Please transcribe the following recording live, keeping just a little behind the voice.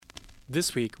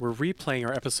This week, we're replaying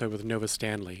our episode with Nova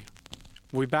Stanley.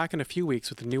 We'll be back in a few weeks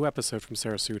with a new episode from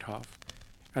Sarah Sudhoff,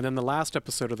 and then the last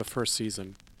episode of the first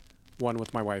season, one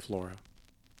with my wife, Laura.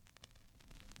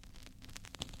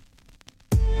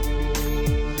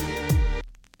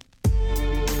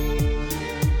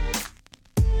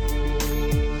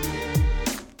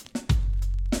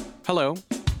 Hello,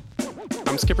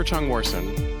 I'm Skipper Chung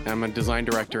Warson, and I'm a design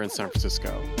director in San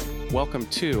Francisco. Welcome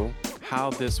to How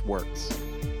This Works.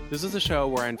 This is a show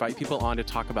where I invite people on to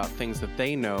talk about things that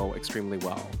they know extremely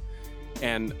well.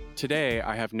 And today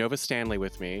I have Nova Stanley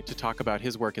with me to talk about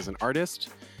his work as an artist,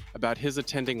 about his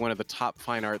attending one of the top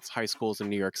fine arts high schools in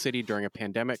New York City during a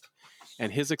pandemic,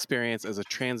 and his experience as a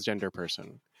transgender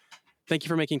person. Thank you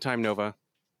for making time, Nova.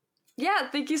 Yeah,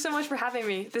 thank you so much for having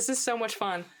me. This is so much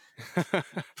fun.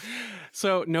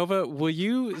 So, Nova, will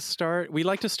you start? We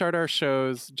like to start our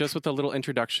shows just with a little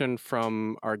introduction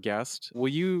from our guest. Will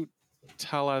you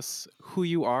tell us who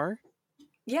you are?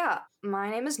 Yeah, my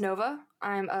name is Nova.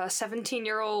 I'm a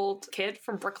 17-year-old kid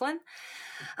from Brooklyn.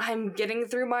 I'm getting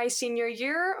through my senior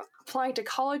year, applying to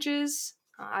colleges.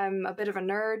 I'm a bit of a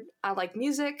nerd. I like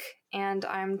music, and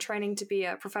I'm training to be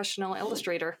a professional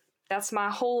illustrator. That's not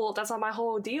my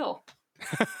whole deal.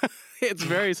 It's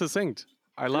very succinct.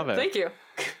 I love it. Thank you.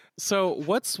 So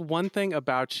what's one thing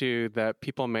about you that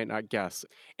people might not guess?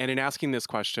 And in asking this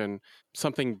question,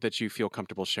 something that you feel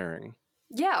comfortable sharing?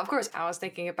 Yeah, of course. I was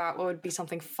thinking about what would be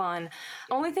something fun.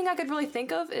 Only thing I could really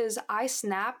think of is I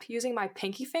snap using my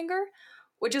pinky finger,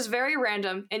 which is very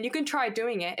random, and you can try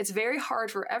doing it. It's very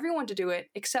hard for everyone to do it,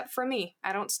 except for me.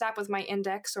 I don't snap with my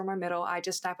index or my middle. I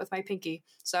just snap with my pinky.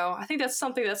 So I think that's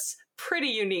something that's pretty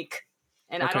unique.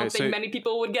 And okay, I don't think many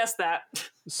people would guess that.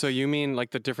 So you mean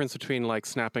like the difference between like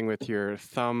snapping with your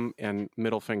thumb and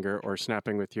middle finger or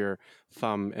snapping with your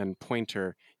thumb and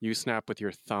pointer, you snap with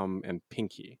your thumb and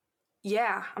pinky.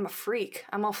 Yeah, I'm a freak.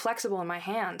 I'm all flexible in my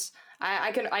hands.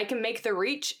 I can make the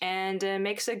reach, and it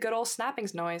makes a good old snapping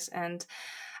noise. And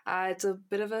it's a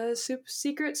bit of a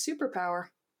secret superpower.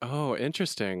 Oh,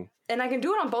 interesting. And I can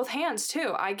do it on both hands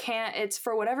too. I can't, it's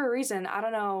for whatever reason, I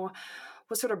don't know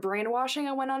what sort of brainwashing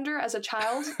I went under as a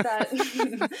child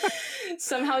that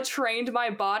somehow trained my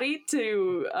body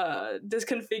to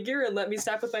disconfigure and let me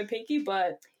snap with my pinky.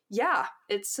 But yeah,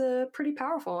 it's pretty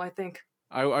powerful, I think.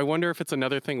 I wonder if it's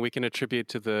another thing we can attribute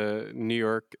to the New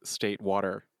York State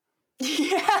water.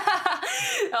 Yeah,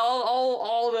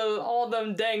 all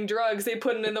them dang drugs they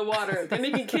putting in the water. They're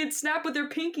making kids snap with their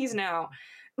pinkies now.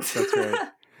 That's right.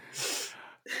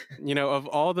 You know, of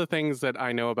all the things that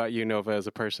I know about you, Nova, as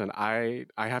a person, I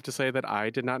have to say that I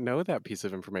did not know that piece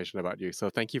of information about you. So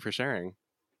thank you for sharing.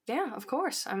 Yeah, of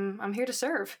course. I'm here to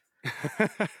serve.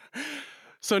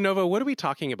 So Nova, what are we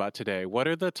talking about today? What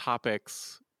are the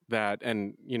topics that,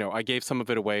 and you know, I gave some of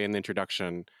it away in the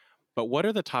introduction, but what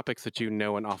are the topics that you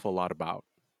know an awful lot about?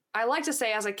 I like to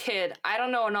say as a kid, I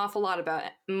don't know an awful lot about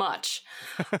it, much.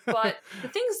 But the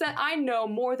things that I know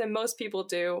more than most people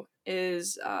do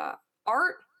is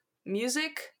art,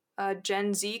 music,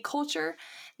 Gen Z culture,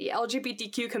 the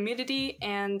LGBTQ community,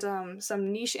 and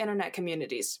some niche internet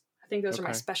communities. I think those are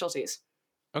my specialties.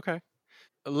 Okay.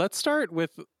 Let's start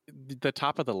with the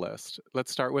top of the list.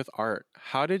 Let's start with art.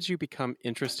 How did you become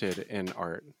interested in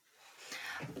art?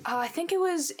 I think it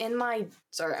was in my...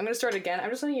 Sorry, I'm going to start again.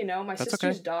 I'm just letting you know, my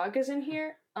sister's dog is in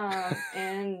here,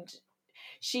 and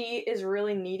she is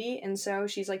really needy, and so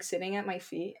she's like sitting at my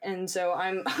feet, and so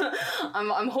I'm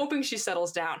hoping she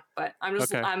settles down, but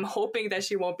I'm hoping that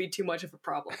she won't be too much of a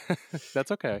problem.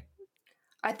 That's okay.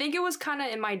 I think it was kind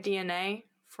of in my DNA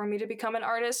for me to become an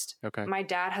artist. Okay. My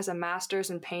dad has a master's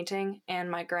in painting, and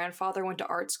my grandfather went to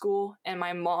art school, and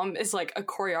my mom is like a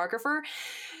choreographer.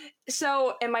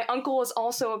 So, and my uncle is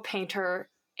also a painter,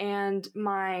 and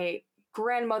my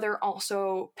grandmother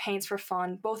also paints for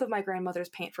fun. Both of my grandmothers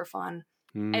paint for fun.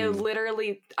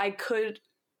 I could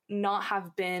not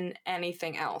have been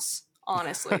anything else,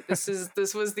 honestly.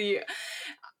 This was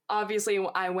obviously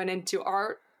I went into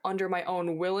art under my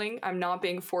own willing. I'm not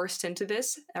being forced into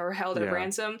this or held at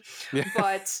ransom,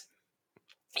 but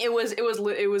it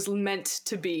was meant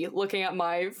to be, looking at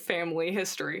my family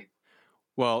history.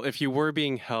 Well, if you were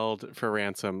being held for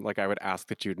ransom, like I would ask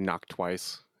that you'd knock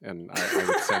twice, and I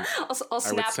would send. I'll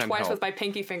snap twice help. With my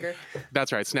pinky finger.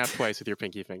 That's right. Snap twice with your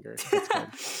pinky finger. That's good.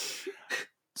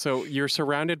 So you're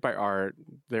surrounded by art.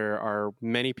 There are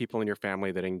many people in your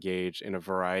family that engage in a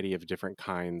variety of different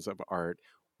kinds of art.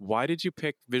 Why did you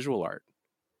pick visual art?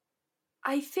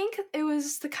 I think it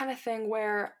was the kind of thing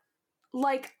where,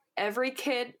 like every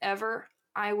kid ever,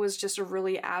 I was just a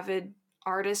really avid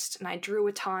artist, and I drew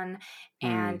a ton,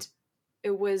 and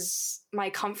it was my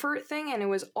comfort thing, and it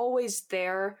was always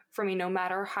there for me no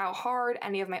matter how hard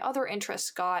any of my other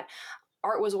interests got.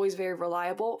 Art was always very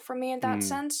reliable for me in that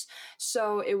sense.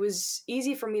 So it was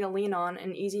easy for me to lean on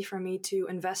and easy for me to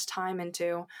invest time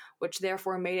into, which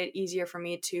therefore made it easier for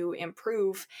me to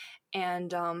improve.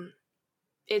 And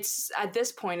it's at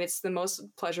this point, it's the most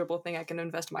pleasurable thing I can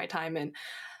invest my time in.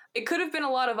 It could have been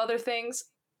a lot of other things.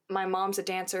 My mom's a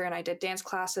dancer, and I did dance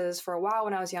classes for a while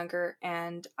when I was younger,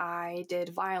 and I did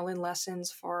violin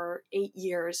lessons for 8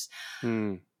 years.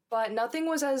 But nothing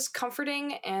was as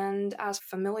comforting and as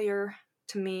familiar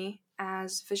to me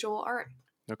as visual art.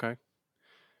 Okay.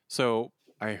 So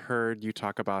I heard you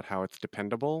talk about how it's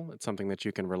dependable. It's something that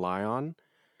you can rely on.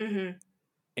 Mm-hmm.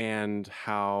 And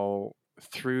how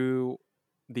through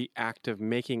the act of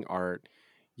making art,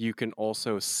 you can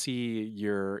also see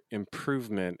your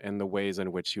improvement and the ways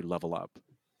in which you level up.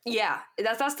 Yeah,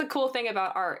 that's the cool thing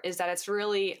about art, is that it's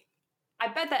really, I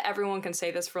bet that everyone can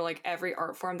say this for like every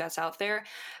art form that's out there,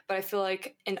 but I feel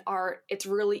like in art, it's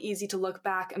really easy to look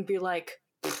back and be like,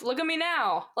 look at me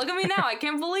now. Look at me now. I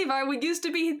can't believe I used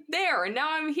to be there and now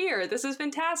I'm here. This is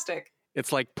fantastic.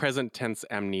 It's like present tense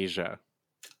amnesia.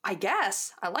 I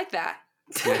guess. I like that.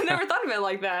 I never thought of it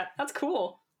like that. That's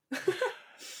cool.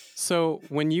 So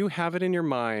when you have it in your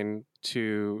mind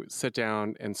to sit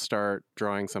down and start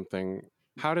drawing something,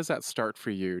 how does that start for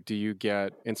you? Do you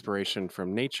get inspiration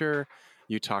from nature?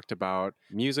 You talked about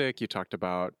music. You talked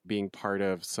about being part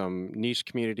of some niche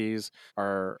communities.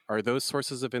 Are those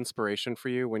sources of inspiration for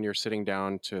you when you're sitting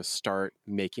down to start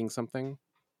making something?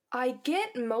 I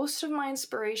get most of my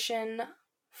inspiration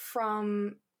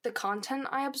from the content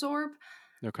I absorb.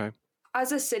 Okay.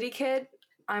 As a city kid,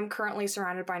 I'm currently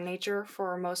surrounded by nature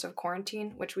for most of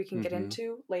quarantine, which we can get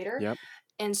into later. Yep.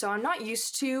 And so I'm not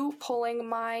used to pulling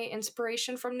my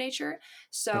inspiration from nature.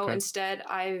 So instead,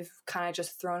 I've kind of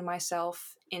just thrown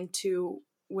myself into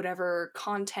whatever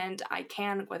content I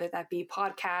can, whether that be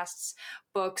podcasts,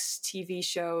 books, TV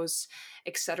shows,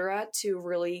 etc., to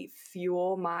really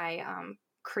fuel my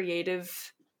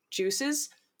creative juices.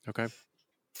 Okay.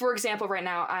 For example, right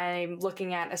now I'm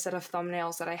looking at a set of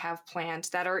thumbnails that I have planned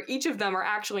that are, each of them are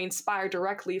actually inspired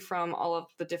directly from all of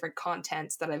the different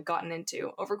contents that I've gotten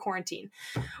into over quarantine,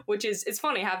 which is, it's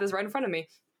funny, I have this right in front of me.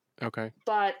 Okay.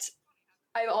 But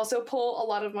I also pull a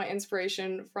lot of my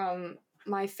inspiration from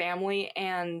my family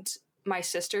and my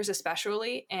sisters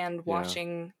especially, and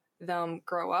watching them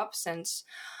grow up, since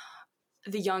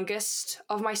the youngest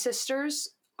of my sisters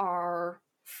are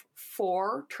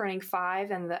 4 turning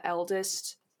 5 and the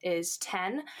eldest is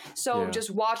 10. So just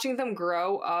watching them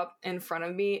grow up in front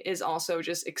of me is also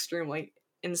just extremely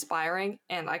inspiring,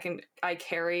 and I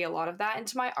carry a lot of that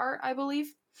into my art, I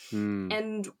believe.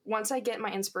 And once I get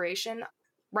my inspiration,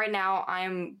 right now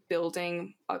I'm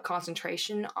building a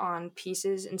concentration on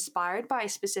pieces inspired by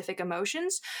specific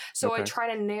emotions. So I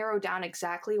try to narrow down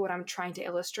exactly what I'm trying to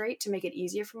illustrate to make it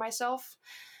easier for myself.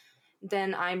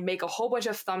 Then I make a whole bunch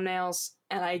of thumbnails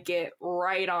and I get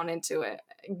right on into it.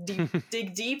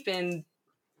 Dig deep and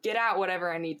get out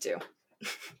whatever I need to.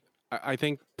 I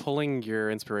think pulling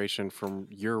your inspiration from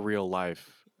your real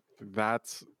life,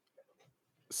 that's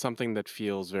something that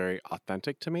feels very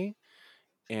authentic to me.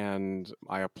 And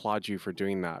I applaud you for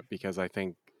doing that, because I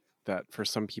think that for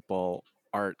some people,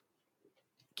 art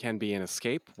can be an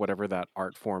escape, whatever that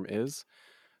art form is.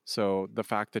 So the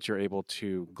fact that you're able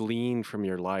to glean from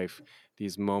your life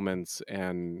these moments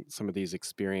and some of these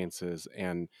experiences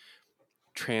and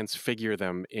transfigure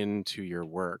them into your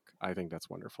work, I think that's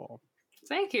wonderful.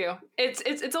 Thank you. It's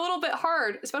a little bit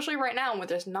hard, especially right now when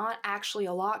there's not actually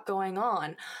a lot going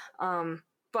on.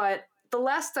 But the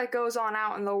less that goes on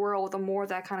out in the world, the more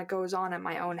that kind of goes on in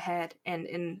my own head and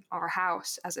in our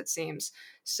house, as it seems.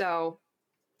 So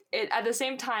at the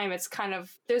same time, it's kind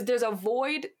of, there's a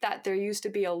void that there used to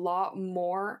be a lot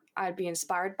more I'd be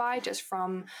inspired by just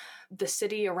from the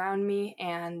city around me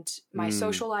and my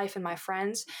social life and my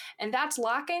friends. And that's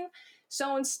lacking.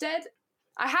 So instead,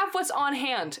 I have what's on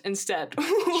hand instead,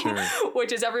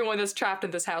 which is everyone that's trapped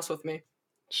in this house with me.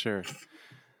 Sure.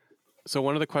 So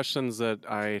one of the questions that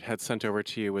I had sent over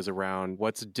to you was around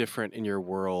what's different in your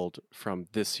world from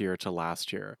this year to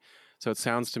last year. So it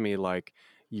sounds to me like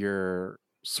your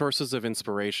sources of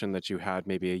inspiration that you had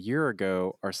maybe a year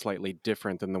ago are slightly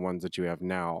different than the ones that you have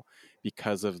now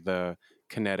because of the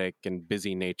kinetic and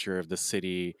busy nature of the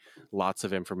city, lots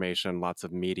of information, lots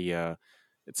of media.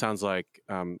 It sounds like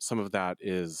some of that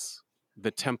is, the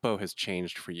tempo has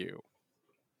changed for you.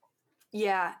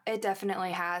 Yeah, it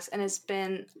definitely has. And it's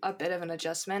been a bit of an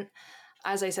adjustment.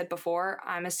 As I said before,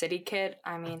 I'm a city kid.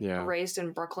 I mean, raised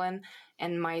in Brooklyn,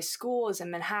 and my school is in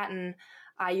Manhattan.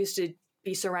 I used to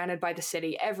be surrounded by the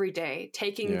city every day,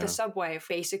 taking the subway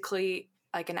basically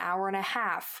like an hour and a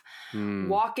half,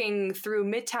 walking through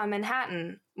Midtown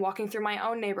Manhattan, walking through my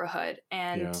own neighborhood,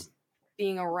 and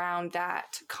being around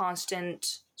that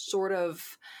constant sort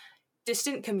of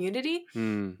distant community.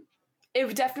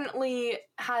 It definitely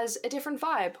has a different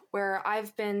vibe, where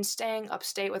I've been staying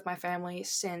upstate with my family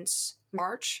since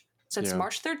March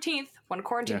 13th, when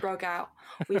quarantine broke out.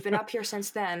 We've been up here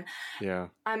since then. Yeah.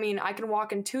 I mean, I can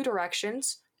walk in two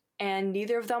directions, and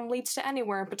neither of them leads to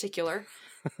anywhere in particular.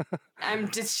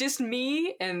 It's just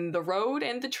me and the road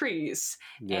and the trees,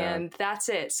 and that's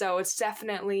it. So it's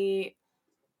definitely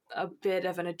a bit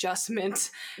of an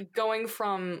adjustment going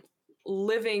from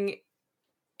living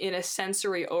in a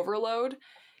sensory overload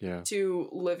to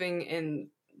living in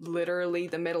literally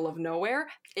the middle of nowhere.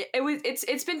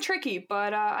 It's been tricky,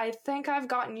 but I think I've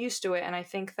gotten used to it, and I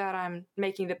think that I'm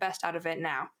making the best out of it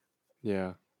now.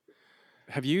 Yeah.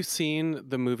 Have you seen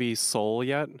the movie Soul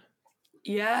yet?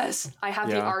 Yes, I have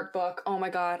the art book. Oh my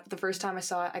god, the first time I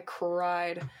saw it, I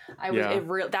cried.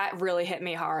 That really hit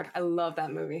me hard. I love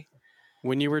that movie.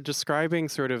 When you were describing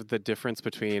sort of the difference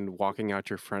between walking out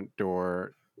your front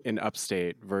door in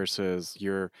upstate versus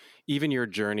your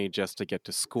journey just to get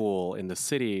to school in the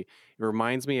city, it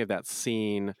reminds me of that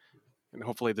scene, and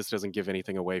hopefully this doesn't give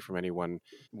anything away from anyone,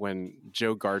 when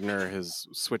Joe Gardner has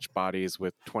switched bodies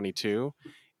with 22,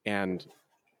 and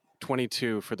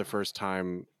 22 for the first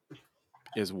time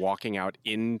is walking out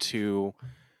into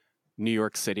New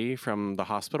York City from the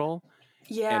hospital.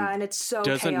 Yeah, and it's so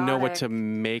doesn't chaotic. know what to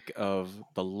make of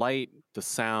the light, the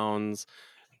sounds,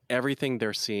 everything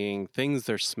they're seeing, things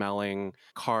they're smelling,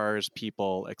 cars,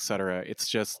 people, etc.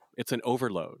 It's an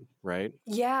overload, right?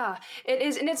 Yeah, it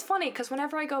is. And it's funny because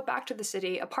whenever I go back to the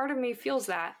city, a part of me feels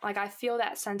that. Like, I feel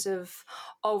that sense of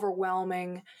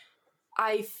overwhelming.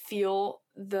 I feel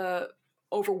the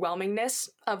overwhelmingness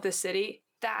of the city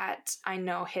that I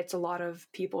know hits a lot of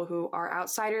people who are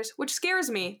outsiders, which scares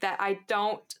me that I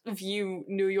don't view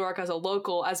New York as a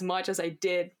local as much as I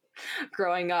did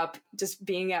growing up, just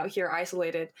being out here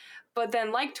isolated. But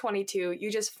then, like 22, you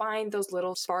just find those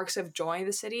little sparks of joy in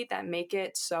the city that make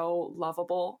it so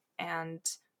lovable and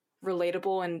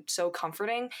relatable and so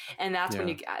comforting. And that's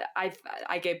when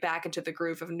I get back into the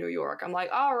groove of New York. I'm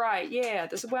like, all right, yeah,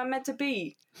 this is where I'm meant to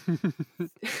be.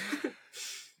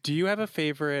 Do you have a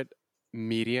favorite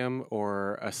medium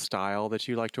or a style that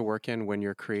you like to work in when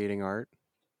you're creating art?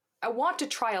 I want to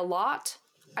try a lot.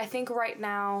 I think right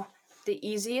now the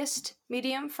easiest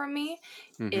medium for me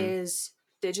is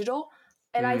digital.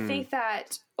 And I think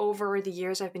that over the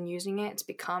years I've been using it, it's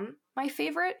become my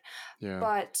favorite. Yeah.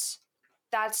 But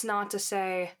that's not to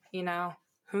say, who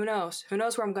knows? Who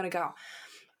knows where I'm going to go?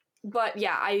 But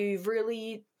yeah, I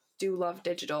really do love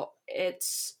digital.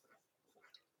 It's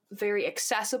very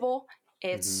accessible.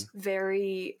 It's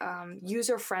very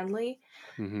user-friendly.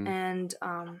 And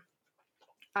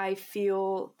I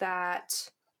feel that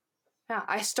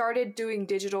I started doing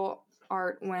digital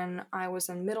art when I was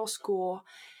in middle school.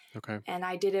 Okay. And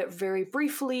I did it very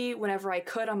briefly whenever I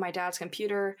could on my dad's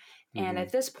computer. And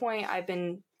at this point,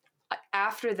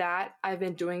 after that, I've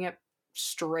been doing it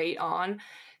straight on.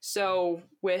 So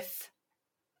with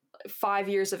 5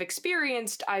 years of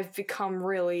experience, I've become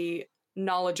really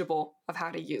knowledgeable of how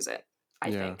to use it,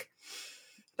 I think.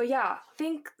 But yeah, I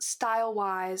think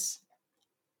style-wise,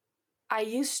 I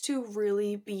used to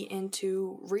really be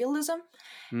into realism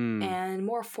and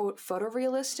more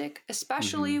photorealistic,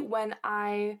 especially when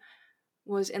I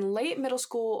was in late middle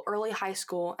school, early high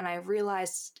school, and I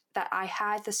realized that I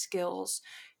had the skills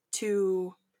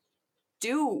to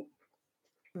do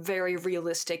very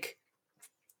realistic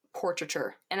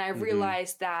portraiture. And I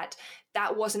realized that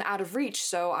wasn't out of reach,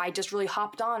 so I just really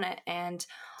hopped on it. And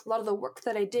a lot of the work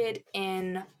that I did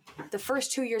in the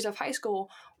first 2 years of high school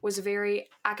was very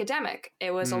academic.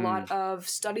 It was a lot of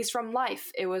studies from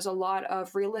life. It was a lot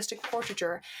of realistic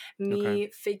portraiture,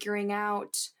 me figuring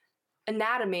out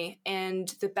anatomy and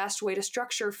the best way to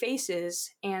structure faces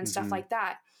and stuff like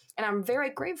that. And I'm very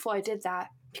grateful I did that,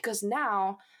 because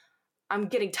now I'm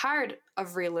getting tired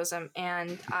of realism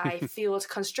and I feel it's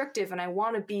constrictive, and I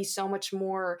want to be so much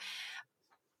more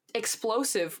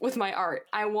explosive with my art.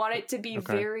 I want it to be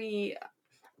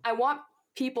I want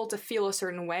people to feel a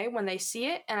certain way when they see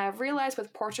it. And I've realized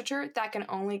with portraiture that can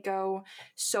only go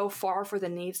so far for the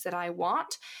needs that I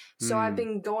want. So I've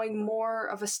been going more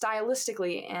of a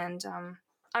stylistically, and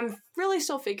I'm really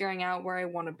still figuring out where I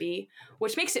want to be,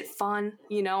 which makes it fun.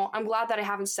 I'm glad that I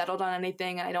haven't settled on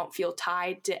anything and I don't feel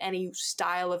tied to any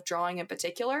style of drawing in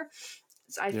particular.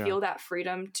 So I feel that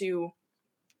freedom to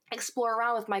explore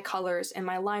around with my colors and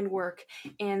my line work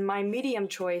and my medium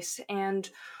choice and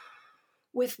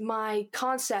with my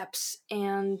concepts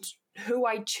and who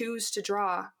I choose to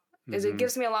draw, because it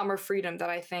gives me a lot more freedom that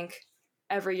I think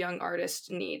every young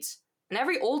artist needs. And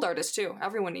every old artist too.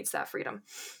 Everyone needs that freedom.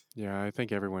 Yeah, I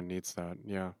think everyone needs that.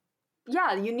 Yeah.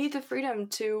 Yeah, you need the freedom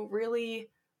to really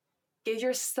give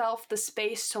yourself the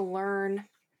space to learn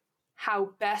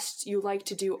how best you like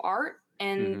to do art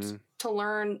and to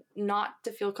learn not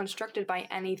to feel constricted by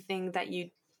anything that you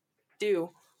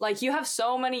do. Like, you have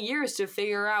so many years to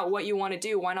figure out what you want to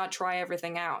do. Why not try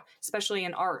everything out, especially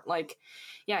in art? Like,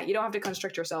 yeah, you don't have to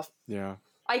constrict yourself. Yeah.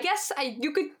 I guess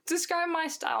you could describe my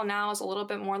style now as a little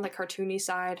bit more on the cartoony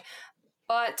side,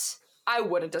 but I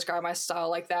wouldn't describe my style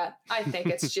like that. I think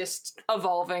it's just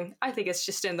evolving. I think it's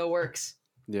just in the works.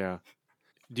 Yeah.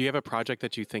 Do you have a project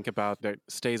that you think about that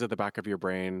stays at the back of your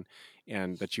brain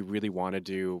and that you really want to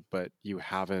do, but you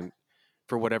haven't,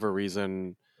 for whatever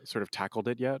reason, sort of tackled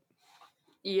it yet?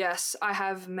 Yes, I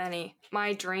have many.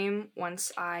 My dream,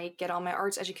 once I get all my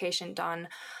arts education done,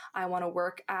 I want to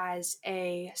work as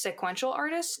a sequential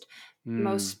artist.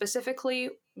 Most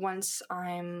specifically, once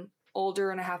I'm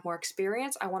older and I have more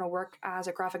experience, I want to work as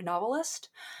a graphic novelist.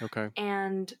 Okay.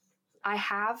 And I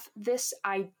have this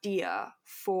idea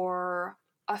for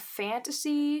a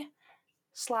fantasy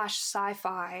 /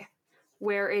 sci-fi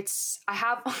where I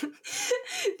have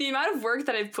the amount of work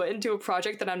that I've put into a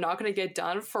project that I'm not going to get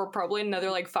done for probably another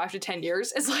like 5 to 10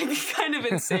 years is like kind of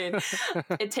insane.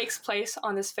 It takes place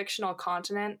on this fictional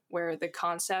continent where the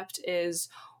concept is,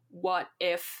 what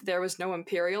if there was no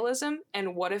imperialism,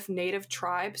 and what if native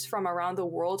tribes from around the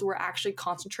world were actually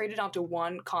concentrated onto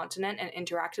one continent and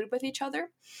interacted with each other?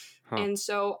 And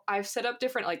so I've set up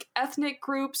different like ethnic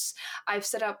groups. I've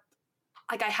set up,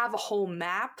 like, I have a whole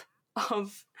map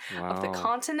of the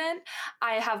continent.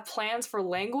 I have plans for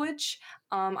language.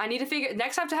 I need to figure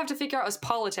out is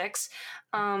politics.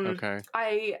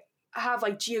 I have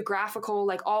like geographical,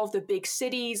 like all of the big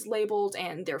cities labeled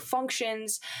and their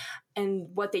functions and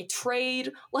what they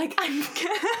trade. Like,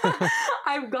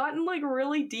 I've gotten like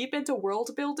really deep into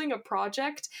world building a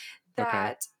project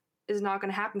that is not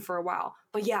going to happen for a while.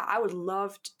 But yeah, I would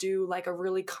love to do like a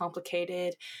really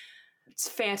complicated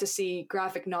fantasy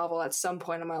graphic novel at some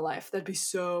point in my life. That'd be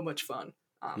so much fun.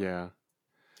 Yeah.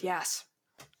 Yes.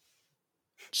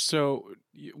 So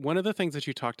one of the things that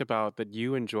you talked about that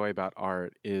you enjoy about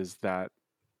art is that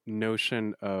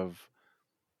notion of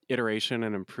iteration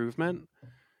and improvement.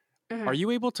 Are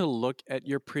you able to look at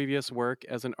your previous work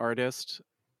as an artist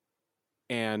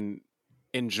and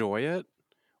enjoy it?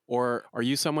 Or are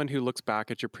you someone who looks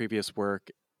back at your previous work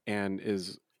and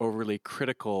is overly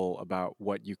critical about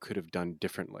what you could have done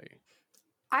differently?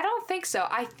 I don't think so.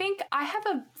 I think I have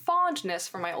a fondness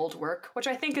for my old work, which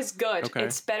I think is good. Okay.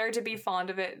 It's better to be fond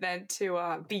of it than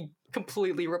to be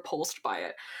completely repulsed by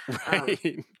it. Right.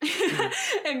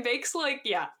 It makes like,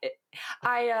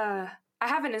 I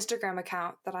have an Instagram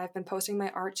account that I've been posting my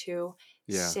art to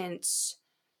since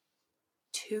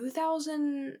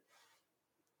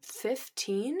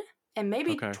 2015 and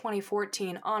maybe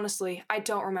 2014. Honestly, I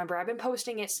don't remember. I've been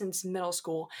posting it since middle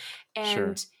school.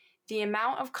 And the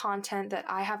amount of content that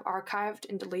I have archived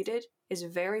and deleted is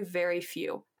very, very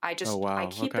few. I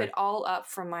keep it all up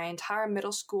from my entire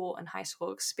middle school and high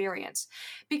school experience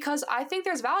because I think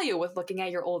there's value with looking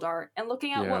at your old art and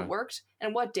looking at what worked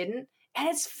and what didn't. And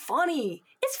it's funny.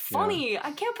 It's funny.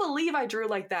 I can't believe I drew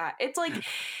like that. It's like,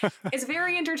 it's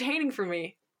very entertaining for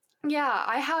me. Yeah,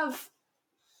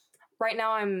 right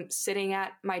now I'm sitting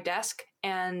at my desk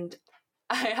and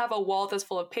I have a wall that's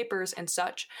full of papers and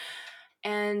such.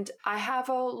 And I have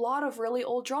a lot of really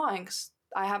old drawings.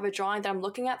 I have a drawing that I'm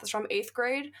looking at that's from 8th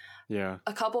grade. Yeah.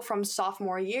 A couple from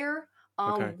sophomore year.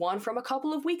 One from a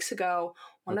couple of weeks ago.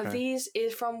 One of these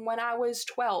is from when I was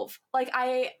 12. Like,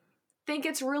 I think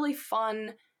it's really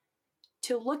fun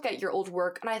to look at your old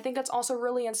work. And I think it's also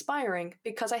really inspiring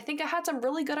because I think I had some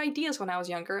really good ideas when I was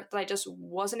younger that I just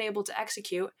wasn't able to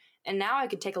execute. And now I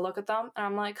can take a look at them and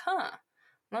I'm like,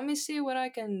 let me see what I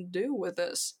can do with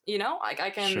this. You know, like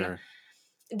I can... Sure.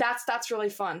 That's really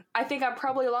fun. I think I'm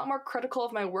probably a lot more critical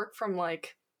of my work from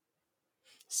like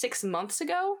 6 months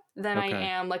ago than I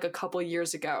am like a couple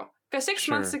years ago. Because 6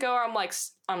 months ago, I'm like,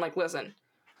 listen,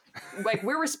 like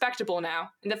we're respectable now,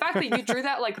 and the fact that you drew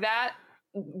that like that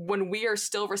when we are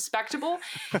still respectable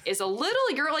is a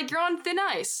little. You're on thin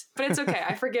ice, but it's okay.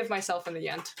 I forgive myself in the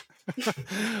end.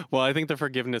 Well, I think the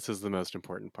forgiveness is the most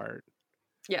important part.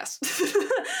 Yes,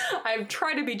 I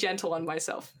try to be gentle on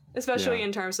myself, especially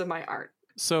in terms of my art.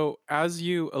 So, as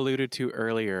you alluded to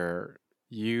earlier,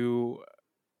 you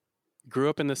grew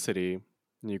up in the city,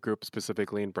 and you grew up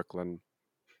specifically in Brooklyn,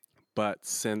 but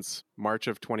since March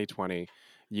of 2020,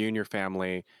 you and your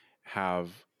family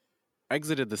have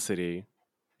exited the city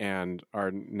and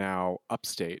are now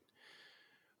upstate.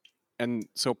 And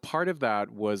so part of that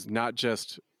was not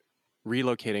just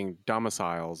relocating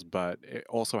domiciles, but it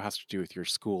also has to do with your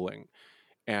schooling.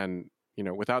 And,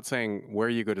 without saying where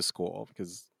you go to school,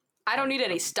 because I don't need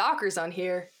any stalkers on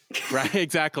here. right,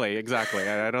 exactly.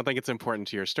 I don't think it's important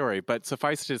to your story, but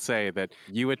suffice to say that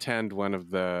you attend one of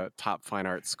the top fine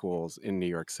arts schools in New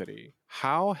York City.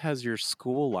 How has your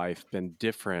school life been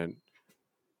different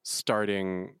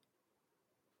starting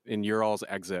in your all's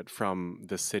exit from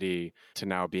the city to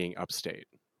now being upstate?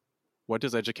 What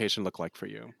does education look like for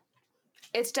you?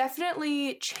 It's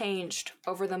definitely changed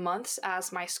over the months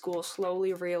as my school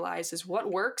slowly realizes what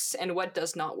works and what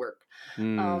does not work.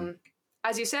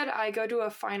 As you said, I go to a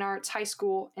fine arts high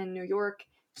school in New York.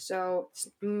 So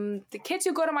the kids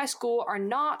who go to my school are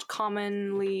not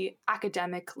commonly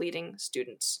academic leading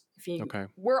students. Okay.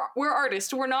 We're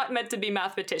artists. We're not meant to be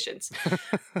mathematicians.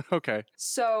 Okay.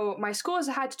 So my school has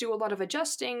had to do a lot of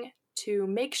adjusting to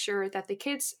make sure that the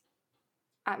kids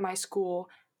at my school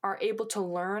are able to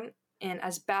learn in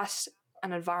as best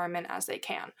an environment as they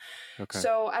can. Okay.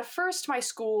 So at first, my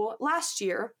school last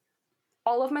year,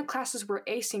 all of my classes were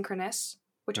asynchronous,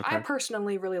 which I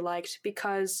personally really liked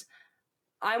because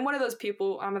I'm one of those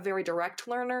people, I'm a very direct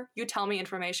learner. You tell me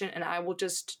information and I will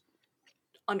just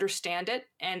understand it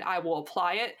and I will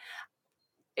apply it.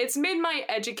 It's made my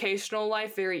educational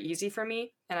life very easy for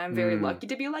me, and I'm very lucky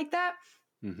to be like that.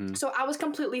 Mm-hmm. So I was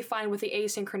completely fine with the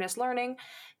asynchronous learning,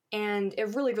 and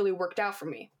it really, really worked out for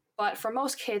me. But for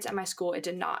most kids at my school, it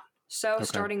did not. So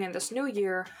starting in this new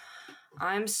year,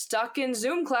 I'm stuck in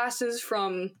Zoom classes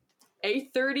from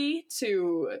 8:30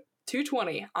 to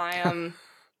 2:20. I am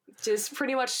just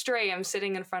pretty much straight. I'm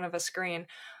sitting in front of a screen,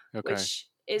 which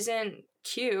isn't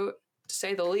cute, to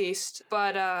say the least.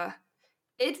 But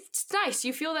it's nice.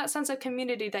 You feel that sense of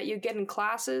community that you get in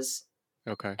classes.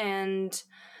 Okay. And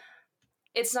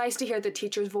it's nice to hear the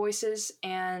teachers' voices,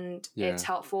 and it's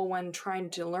helpful when trying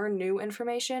to learn new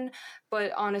information.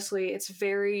 But honestly, it's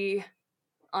very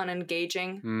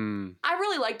unengaging. I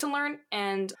really like to learn,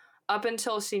 and up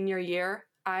until senior year,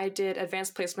 I did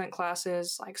advanced placement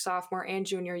classes like sophomore and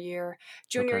junior year.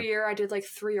 Junior year, I did like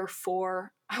 3 or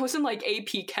 4. I was in like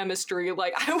AP chemistry,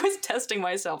 like I was testing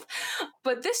myself.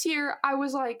 But this year, I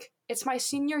was like, it's my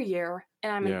senior year,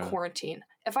 and I'm in quarantine.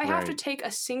 If I have to take a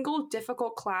single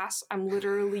difficult class, I'm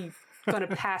literally going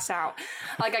to pass out.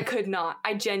 Like I could not.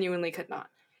 I genuinely could not.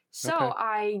 So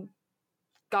I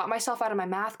got myself out of my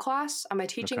math class. I'm a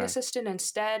teaching assistant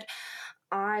instead.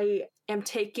 I am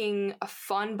taking a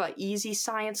fun but easy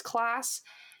science class.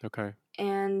 Okay.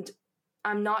 And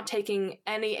I'm not taking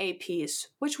any APs,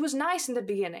 which was nice in the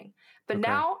beginning. But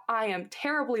now I am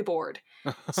terribly bored.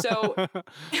 So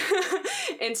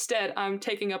instead, I'm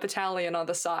taking up Italian on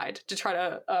the side to try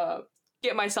to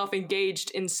get myself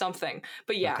engaged in something.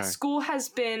 But school has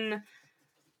been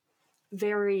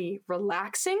very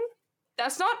relaxing.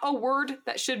 That's not a word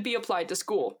that should be applied to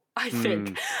school, I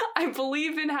think. I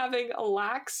believe in having a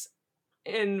lax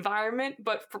environment,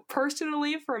 but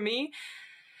personally, for me,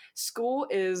 school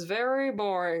is very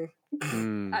boring.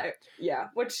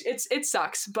 Which it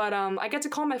sucks, but I get to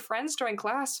call my friends during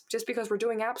class just because we're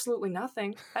doing absolutely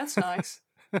nothing. That's nice.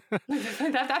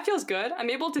 that feels good. I'm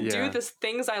able to do the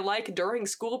things I like during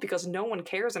school because no one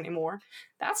cares anymore.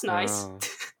 That's nice.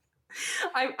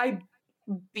 I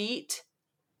beat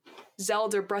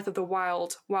Zelda Breath of the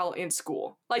Wild while in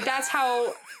school. Like that's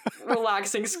how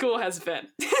relaxing school has been.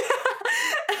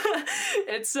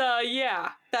 It's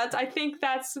I think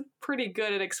that's pretty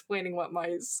good at explaining what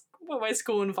my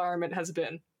school environment has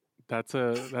been. That's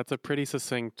a pretty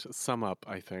succinct sum up,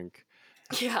 I think.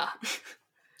 Yeah.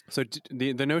 So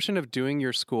the notion of doing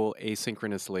your school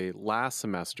asynchronously last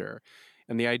semester,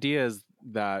 and the idea is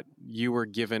that you were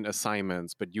given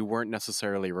assignments, but you weren't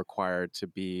necessarily required to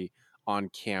be on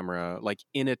camera, like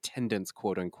in attendance,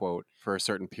 quote unquote, for a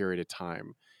certain period of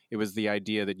time. It was the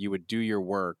idea that you would do your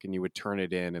work and you would turn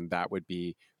it in, and that would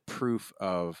be proof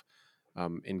of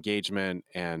engagement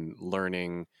and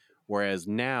learning. Whereas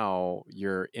now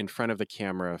you're in front of the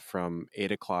camera from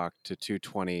 8 o'clock to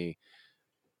 2:20,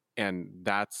 and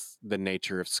that's the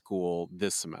nature of school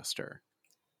this semester.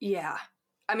 Yeah.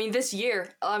 I mean, this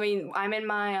year, I'm in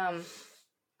my,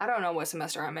 I don't know what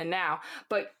semester I'm in now,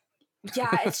 but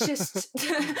yeah, it's just,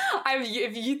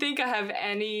 if you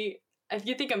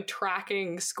think I'm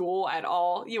tracking school at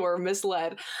all, you are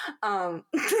misled.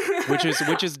 Which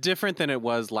is different than it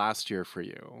was last year for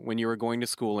you. When you were going to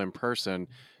school in person,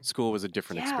 school was a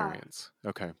different experience.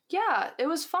 Okay. Yeah, it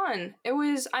was fun.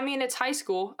 It's high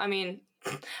school.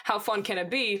 how fun can it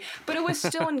be? But it was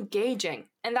still engaging.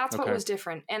 And that's what was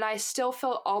different. And I still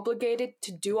felt obligated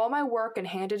to do all my work and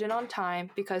hand it in on time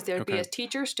because there'd be a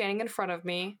teacher standing in front of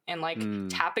me and like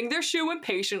tapping their shoe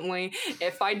impatiently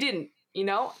if I didn't. You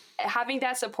know, having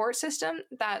that support system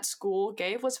that school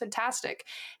gave was fantastic.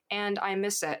 And I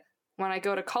miss it. When I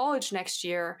go to college next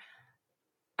year,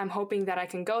 I'm hoping that I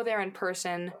can go there in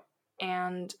person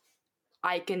and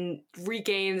I can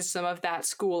regain some of that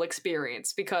school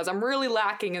experience because I'm really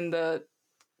lacking in the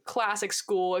classic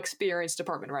school experience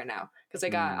department right now because I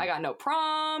got no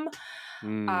prom.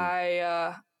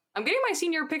 I'm getting my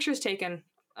senior pictures taken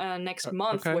next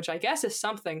month, which I guess is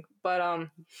something, but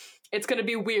it's gonna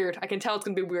be weird. I can tell it's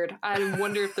gonna be weird. I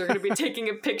wonder if they're gonna be taking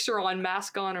a picture on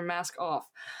mask on or mask off.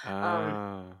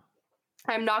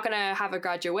 I'm not gonna have a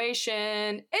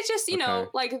graduation. It's just, you know,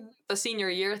 like the senior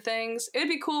year things. It'd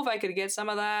be cool if I could get some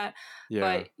of that. Yeah.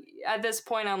 But at this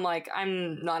point, I'm like,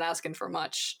 I'm not asking for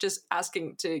much. Just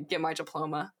asking to get my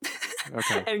diploma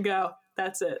and go.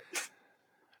 That's it.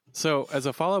 So as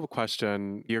a follow-up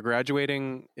question, you're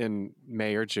graduating in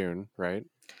May or June, right?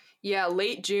 Yeah,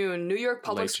 late June. New York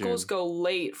public schools go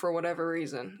late for whatever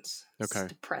reason. It's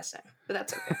depressing. But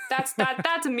that's okay.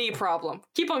 That's a me problem.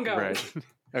 Keep on going. Right.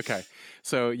 Okay.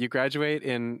 So you graduate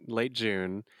in late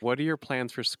June. What are your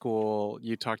plans for school?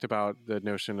 You talked about the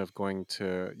notion of going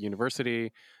to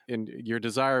university, and your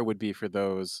desire would be for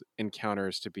those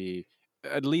encounters to be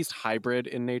at least hybrid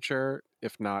in nature,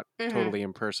 if not totally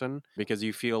in person, because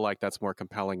you feel like that's more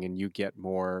compelling and you get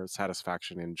more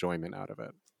satisfaction and enjoyment out of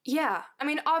it. Yeah. I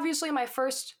mean, obviously my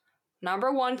first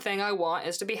number one thing I want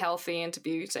is to be healthy and to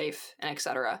be safe and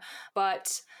etc.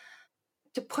 But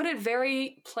to put it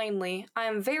very plainly, I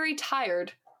am very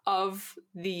tired of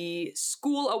the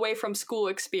school away from school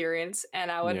experience, and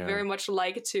I would very much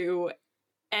like to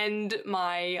end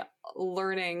my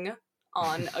learning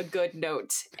on a good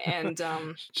note. And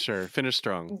sure, finish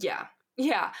strong.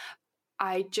 Yeah.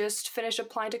 I just finished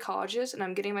applying to colleges, and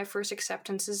I'm getting my first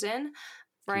acceptances in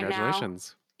right now.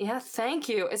 Congratulations. Yeah, thank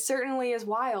you. It certainly is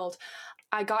wild.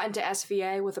 I got into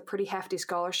SVA with a pretty hefty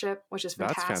scholarship, which is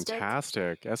fantastic. That's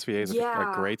fantastic. SVA is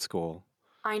a great school.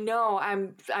 I know.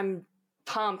 I'm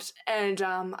pumped. And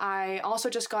I also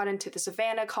just got into the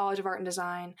Savannah College of Art and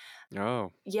Design.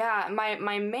 Oh. Yeah,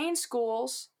 my main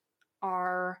schools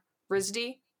are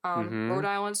RISD, Rhode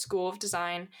Island School of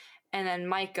Design, and then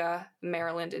MICA,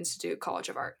 Maryland Institute College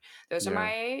of Art. Those are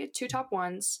my two top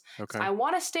ones. Okay. So I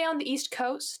want to stay on the East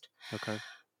Coast. Okay.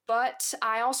 But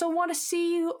I also want to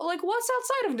see like what's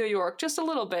outside of New York just a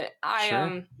little bit.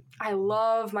 I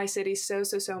love my city so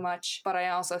much, but I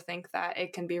also think that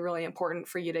it can be really important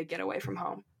for you to get away from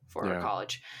home for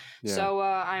college. Yeah. So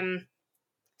I'm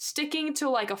sticking to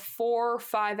like a 4 or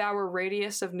 5 hour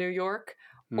radius of New York,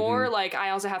 or like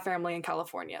I also have family in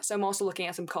California, so I'm also looking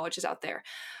at some colleges out there.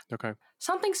 Okay.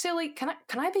 Something silly. Can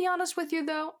I be honest with you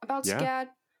though about SCAD?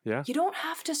 Yeah. You don't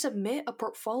have to submit a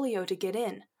portfolio to get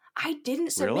in. I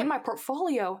didn't submit my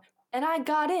portfolio and I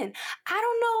got in. I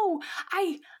don't know.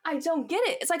 I don't get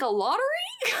it. It's like a lottery.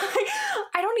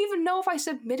 I don't even know if I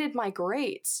submitted my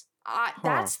grades.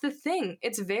 That's the thing.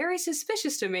 It's very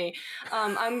suspicious to me.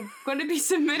 I'm going to be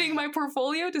submitting my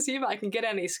portfolio to see if I can get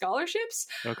any scholarships.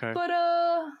 Okay. But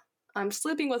I'm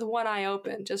sleeping with one eye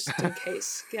open just in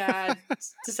case God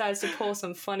decides to pull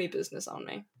some funny business on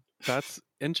me. That's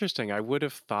interesting. I would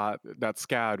have thought that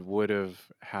SCAD would have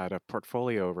had a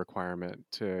portfolio requirement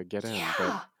to get in.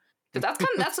 Yeah, but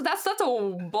that's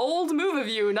a bold move of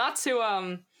you not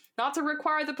to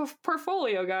require the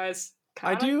portfolio, guys.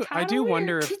 I do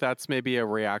wonder if that's maybe a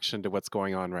reaction to what's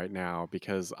going on right now,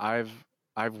 because I've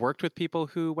worked with people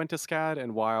who went to SCAD,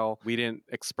 and while we didn't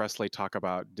expressly talk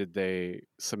about did they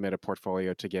submit a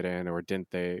portfolio to get in or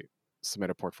didn't they submit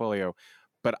a portfolio,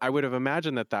 but I would have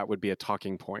imagined that would be a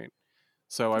talking point.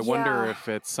 So I wonder if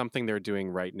it's something they're doing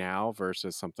right now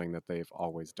versus something that they've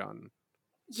always done.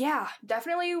 Yeah,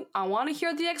 definitely. I want to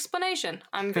hear the explanation.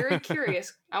 I'm very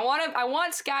curious. I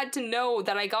want SCAD to know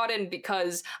that I got in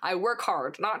because I work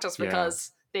hard, not just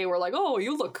because they were like, "Oh,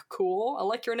 you look cool. I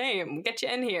like your name. Get you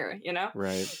in here," you know?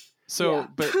 Right. So,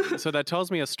 so that tells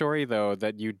me a story, though,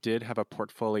 that you did have a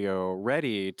portfolio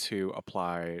ready to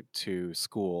apply to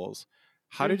schools.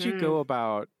 How did you go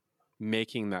about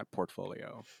making that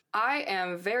portfolio? I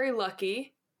am very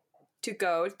lucky to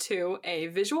go to a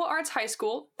visual arts high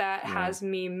school that has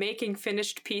me making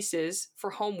finished pieces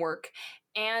for homework,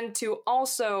 and to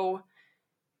also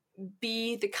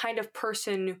be the kind of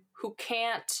person who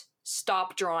can't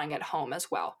stop drawing at home as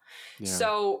well. Yeah.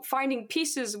 So finding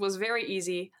pieces was very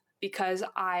easy because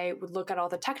I would look at all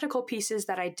the technical pieces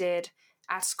that I did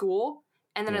at school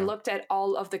And then I looked at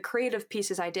all of the creative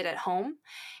pieces I did at home.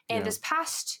 And this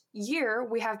past year,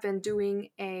 we have been doing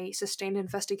a sustained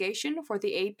investigation for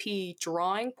the AP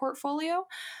drawing portfolio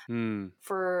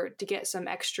to get some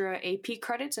extra AP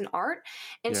credits in art.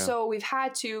 And so we've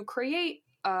had to create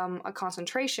a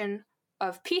concentration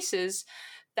of pieces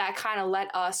that kind of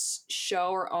let us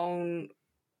show our own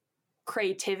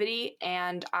creativity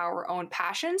and our own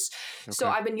passions. So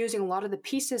I've been using a lot of the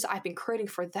pieces I've been creating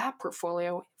for that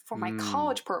portfolio for my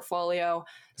college portfolio.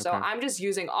 So I'm just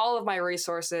using all of my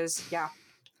resources. Yeah.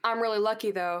 I'm really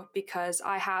lucky though, because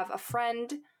I have a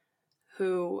friend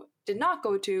who did not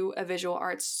go to a visual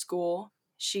arts school.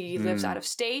 She lives out of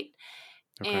state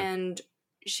and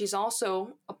she's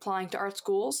also applying to art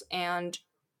schools, and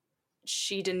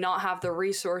she did not have the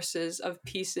resources of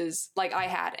pieces like I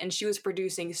had. And she was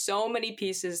producing so many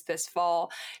pieces this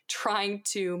fall, trying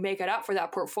to make it up for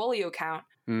that portfolio count.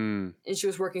 And she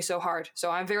was working so hard. So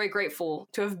I'm very grateful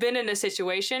to have been in a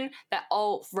situation that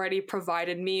already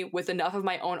provided me with enough of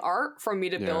my own art for me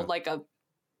to build like a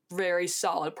very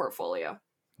solid portfolio.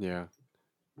 Yeah.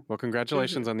 Well,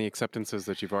 congratulations on the acceptances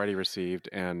that you've already received,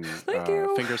 and Thank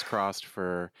you. Fingers crossed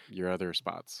for your other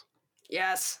spots.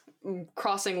 Yes. I'm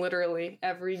crossing literally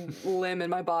every limb in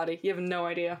my body. You have no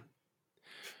idea.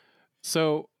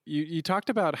 So you talked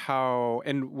about how,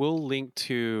 and we'll link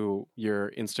to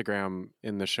your Instagram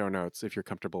in the show notes if you're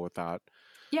comfortable with that.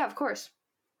 Yeah, of course.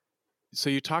 So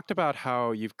you talked about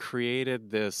how you've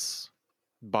created this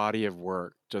body of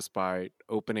work just by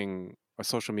opening a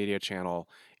social media channel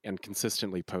and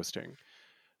consistently posting.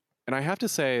 And I have to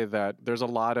say that there's a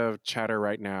lot of chatter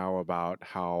right now about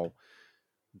how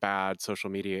bad social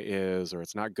media is, or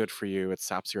it's not good for you, it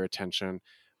saps your attention.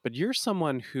 But you're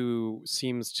someone who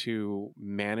seems to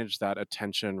manage that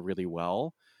attention really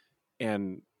well.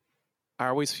 And I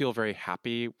always feel very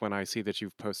happy when I see that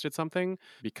you've posted something,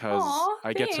 because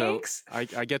I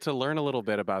get to learn a little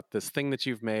bit about this thing that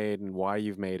you've made and why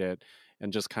you've made it,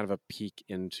 and just kind of a peek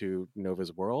into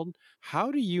Nova's world.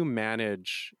 How do you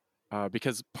manage,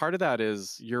 because part of that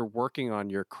is you're working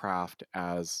on your craft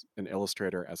as an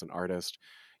illustrator, as an artist,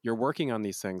 you're working on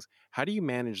these things. How do you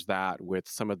manage that with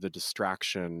some of the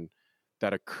distraction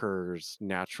that occurs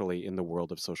naturally in the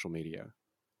world of social media?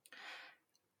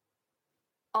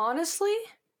 Honestly,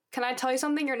 can I tell you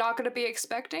something you're not going to be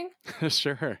expecting?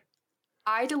 Sure.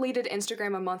 I deleted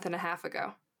Instagram a month and a half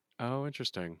ago. Oh,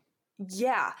 interesting.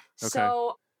 Yeah. Okay.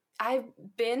 So I've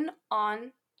been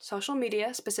on social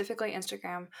media, specifically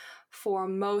Instagram, for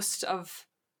most of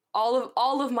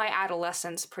all of my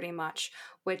adolescence, pretty much,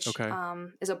 which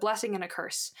is a blessing and a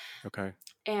curse. Okay.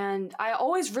 And I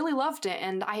always really loved it,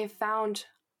 and I have found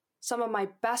some of my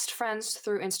best friends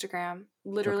through Instagram.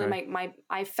 Literally,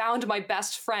 I found my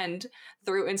best friend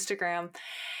through Instagram,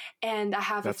 and I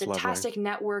have a fantastic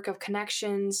network of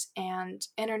connections and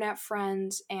internet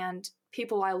friends and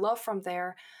people I love from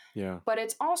there. Yeah. But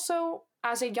it's also,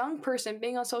 as a young person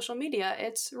being on social media,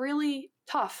 it's really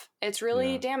tough. It's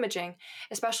really damaging,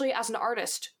 especially as an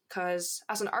artist, because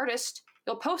as an artist,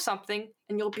 you'll post something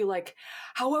and you'll be like,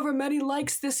 however many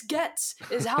likes this gets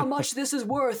is how much this is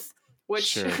worth,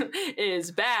 which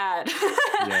is bad,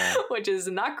 which is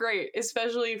not great,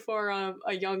 especially for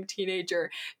a young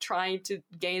teenager trying to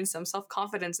gain some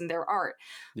self-confidence in their art.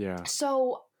 Yeah.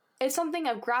 So it's something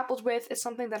I've grappled with. It's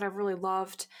something that I've really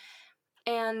loved.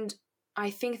 And I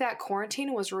think that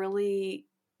quarantine was really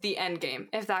the end game,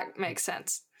 if that makes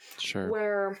sense. Sure.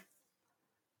 Where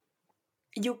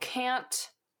you can't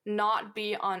not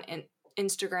be on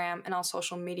Instagram and on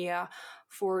social media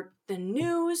for the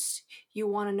news. You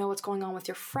want to know what's going on with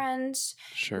your friends.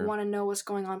 Sure. You want to know what's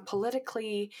going on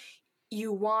politically.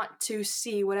 You want to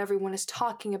see what everyone is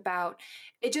talking about.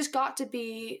 It just got to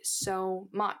be so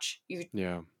much.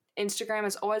 Instagram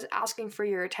is always asking for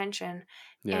your attention.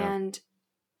 Yeah. And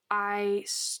it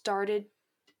started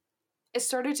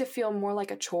to feel more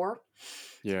like a chore.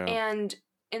 Yeah. And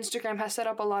Instagram has set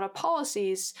up a lot of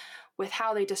policies with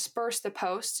how they disperse the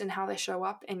posts and how they show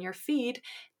up in your feed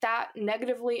that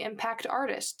negatively impact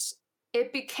artists.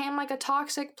 It became like a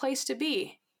toxic place to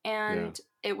be, and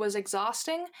it was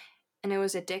exhausting and it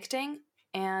was addicting,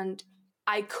 and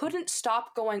I couldn't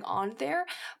stop going on there,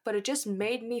 but it just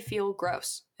made me feel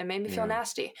gross. It made me feel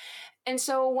nasty. And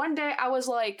so one day I was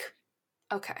like,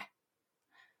 okay,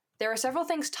 there are several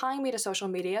things tying me to social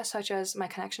media, such as my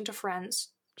connection to friends,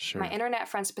 my internet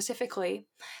friends specifically.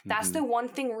 That's the one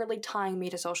thing really tying me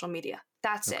to social media.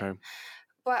 That's it.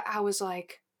 But I was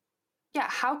like, yeah,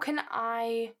 how can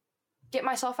I get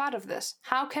myself out of this?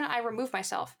 How can I remove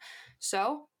myself?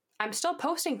 So I'm still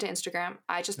posting to Instagram.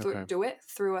 I just do it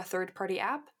through a third-party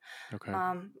app. Okay.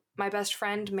 My best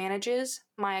friend manages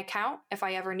my account. If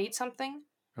I ever need something,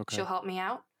 she'll help me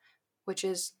out, which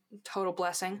is a total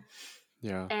blessing.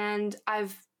 Yeah. And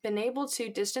I've been able to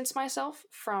distance myself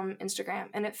from Instagram,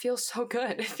 and it feels so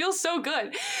good. It feels so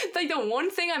good. Like, the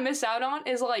one thing I miss out on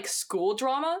is like school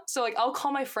drama. So like, I'll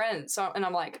call my friends and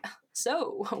I'm like,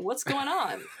 so what's going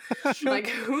on? Like,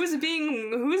 who's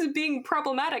being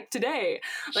problematic today?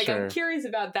 Like, sure. I'm curious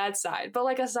about that side. But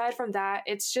like, aside from that,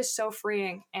 it's just so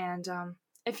freeing, and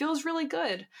it feels really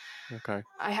good. Okay.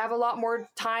 I have a lot more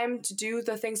time to do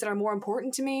the things that are more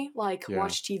important to me, like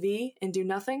watch TV and do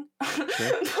nothing.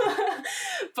 Sure.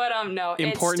 But no,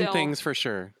 important it's still, things for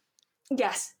sure.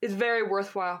 Yes, it's very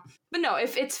worthwhile. But no,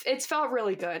 it's felt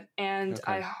really good, and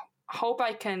I hope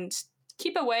I can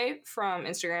keep away from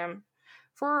Instagram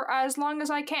for as long as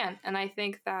I can. And I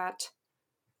think that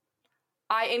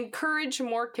I encourage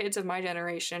more kids of my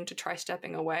generation to try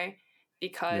stepping away,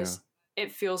 because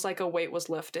it feels like a weight was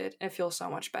lifted. It feels so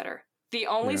much better. The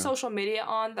only social media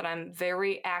on that I'm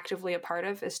very actively a part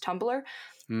of is Tumblr,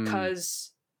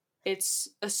 because it's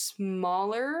a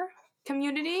smaller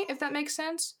community, if that makes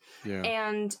sense. Yeah.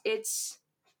 And it's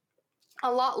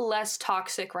a lot less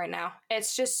toxic right now.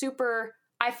 It's just super...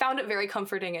 I found it very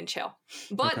comforting and chill.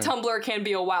 But Tumblr can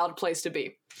be a wild place to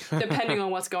be, depending on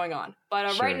what's going on.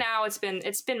 But right now, it's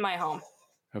been my home.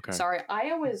 Okay. Sorry,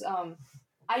 Io is...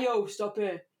 Io, stop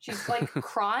it. She's like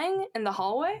crying in the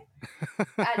hallway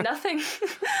at nothing.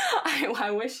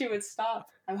 I wish she would stop.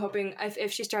 I'm hoping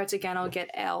if she starts again, I'll get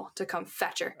Elle to come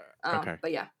fetch her.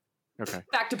 But yeah. Okay.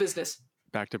 Back to business.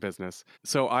 Back to business.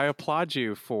 So I applaud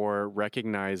you for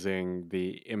recognizing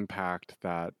the impact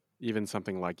that even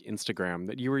something like Instagram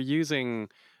that you were using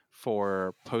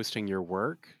for posting your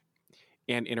work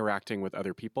and interacting with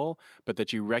other people, but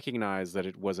that you recognize that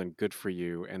it wasn't good for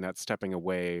you, and that stepping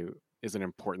away is an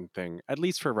important thing, at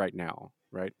least for right now,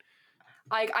 right?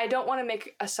 I don't want to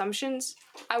make assumptions.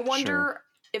 I wonder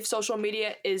if social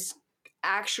media is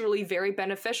actually very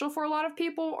beneficial for a lot of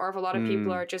people, or if a lot of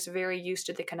people are just very used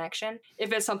to the connection.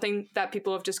 If it's something that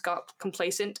people have just got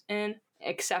complacent in,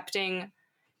 accepting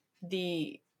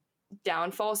the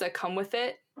downfalls that come with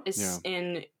it is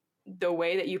in the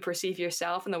way that you perceive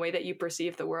yourself and the way that you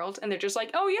perceive the world. And they're just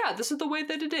like, oh yeah, this is the way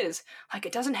that it is. Like,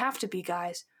 it doesn't have to be,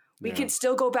 guys. We can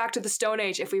still go back to the Stone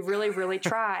Age if we really, really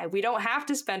try. We don't have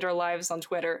to spend our lives on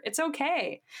Twitter. It's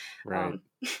okay. Right.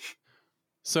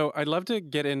 So I'd love to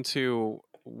get into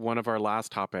one of our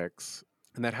last topics,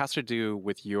 and that has to do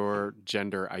with your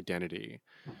gender identity.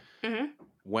 Mm-hmm.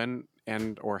 When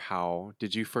and or how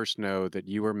did you first know that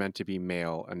you were meant to be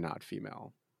male and not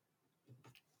female?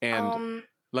 And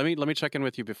let me check in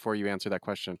with you before you answer that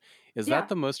question. Is that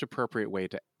the most appropriate way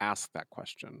to ask that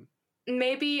question?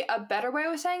 Maybe a better way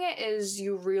of saying it is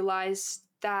you realize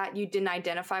that you didn't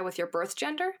identify with your birth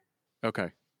gender.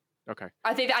 Okay.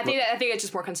 I think it's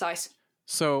just more concise.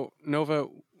 So, Nova,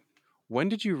 when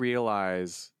did you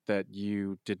realize that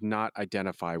you did not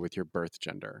identify with your birth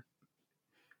gender?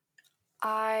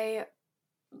 I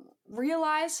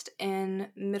realized in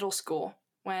middle school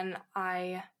when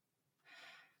I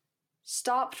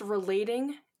stopped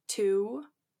relating to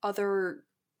other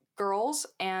girls,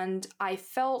 and I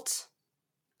felt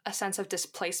a sense of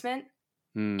displacement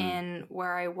in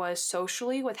where I was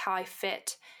socially with how I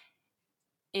fit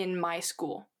in my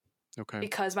school. Okay.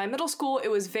 Because my middle school, it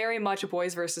was very much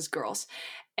boys versus girls.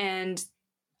 And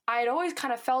I had always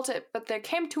kind of felt it, but there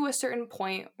came to a certain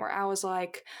point where I was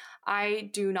like,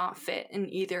 I do not fit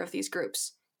in either of these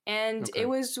groups. And it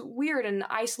was weird and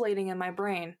isolating in my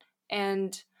brain.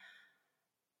 And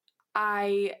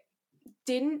I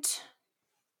didn't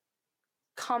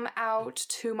come out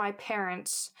to my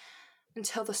parents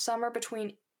until the summer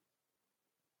between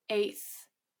 8th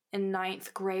and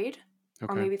 9th grade,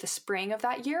 or maybe the spring of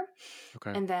that year.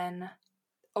 And then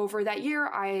over that year,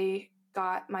 I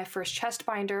got my first chest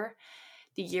binder.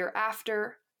 The year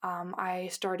after, I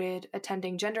started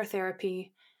attending gender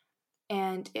therapy,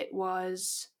 and it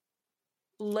was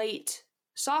late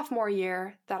sophomore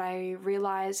year that I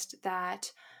realized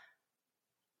that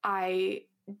I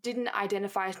didn't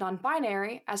identify as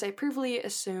non-binary as I previously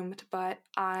assumed, but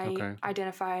I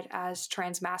identified as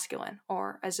transmasculine,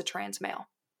 or as a trans male.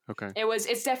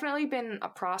 It's definitely been a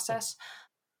process,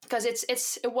 because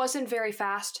it wasn't very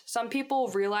fast. Some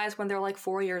people realize when they're like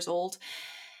 4 years old,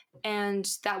 and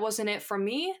that wasn't it for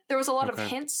me. There was a lot of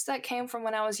hints that came from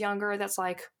when I was younger that's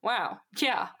like, wow,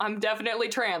 yeah, I'm definitely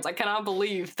trans. I cannot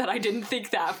believe that I didn't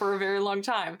think that for a very long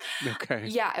time.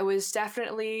 Yeah, it was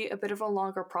definitely a bit of a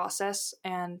longer process,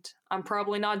 and I'm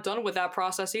probably not done with that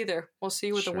process either. We'll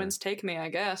see where the winds take me, I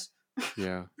guess.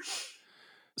 Yeah.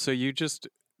 So you just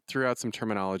threw out some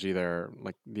terminology there,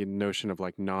 like the notion of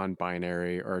like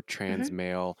non-binary or trans Hmm.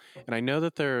 male. And I know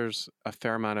that there's a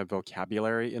fair amount of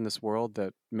vocabulary in this world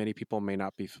that many people may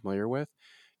not be familiar with.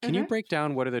 Can you Hmm. break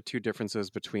down what are the two differences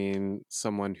between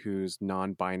someone who's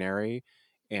non-binary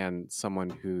and someone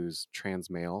who's trans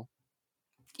male?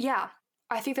 Yeah,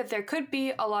 I think that there could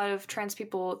be a lot of trans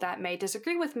people that may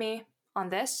disagree with me on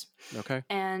this. Okay,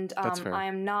 And that's fair. I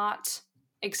am not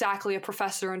exactly a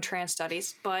professor in trans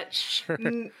studies, but Sure.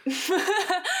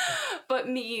 but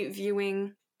me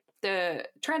viewing the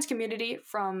trans community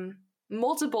from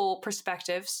multiple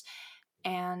perspectives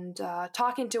and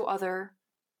talking to other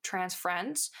trans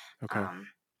friends, Okay. um,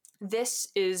 this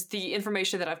is the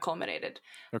information that I've culminated.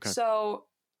 Okay. So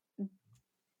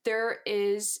there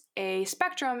is a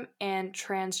spectrum in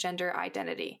transgender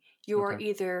identity. You are Okay.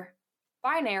 either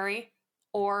binary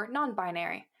or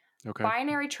non-binary. Okay.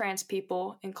 Binary trans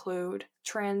people include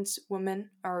trans women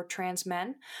or trans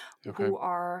men Okay. who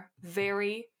are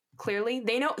very clearly,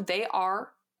 they know they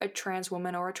are a trans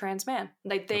woman or a trans man.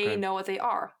 Like they Okay. know what they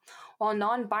are. While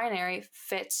non-binary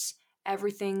fits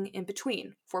everything in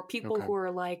between for people Okay. who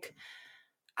are like,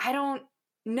 I don't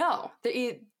know.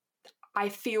 I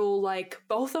feel like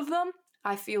both of them.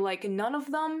 I feel like none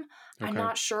of them. I'm Okay.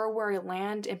 not sure where I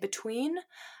land in between.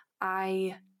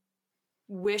 I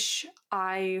wish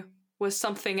I was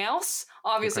something else.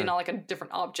 Obviously, Okay. not like a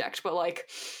different object, but like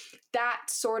that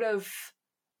sort of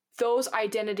those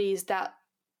identities that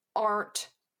aren't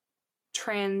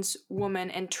trans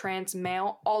woman and trans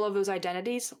male, all of those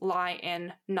identities lie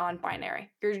in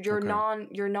non-binary. Okay.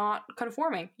 You're not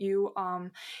conforming. Your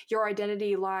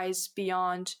identity lies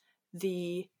beyond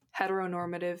the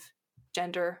heteronormative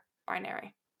gender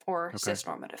binary or Okay.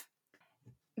 cisnormative.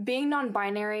 Being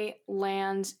non-binary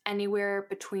lands anywhere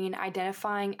between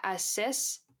identifying as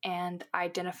cis and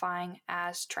identifying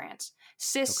as trans.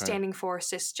 Cis Okay. standing for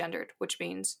cisgendered, which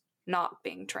means not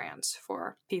being trans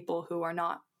for people who are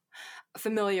not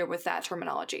familiar with that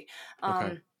terminology.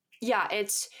 Okay. Yeah,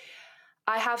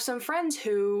 I have some friends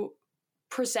who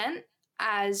present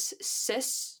as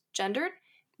cisgendered.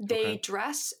 They Okay.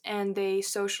 dress and they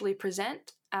socially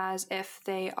present as if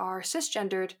they are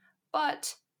cisgendered,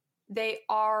 but they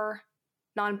are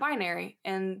non-binary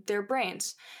in their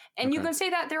brains. And you Okay. can say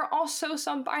that there are also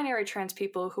some binary trans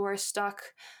people who are stuck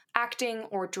acting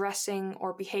or dressing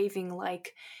or behaving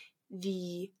like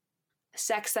the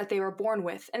sex that they were born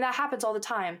with. And that happens all the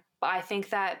time. But I think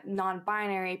that non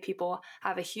binary people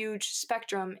have a huge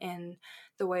spectrum in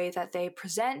the way that they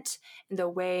present, in the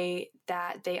way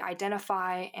that they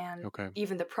identify, and Okay.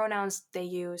 even the pronouns they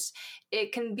use.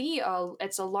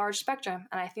 It's a large spectrum.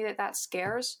 And I think that that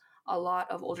scares a lot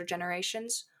of older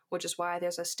generations, which is why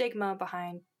there's a stigma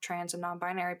behind trans and non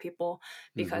binary people,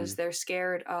 Mm-hmm. because they're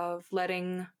scared of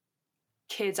letting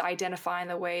kids identify in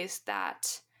the ways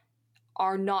that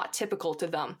are not typical to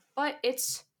them. But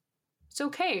it's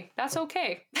okay. That's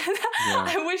okay. Yeah.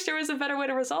 I wish there was a better way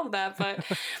to resolve that, but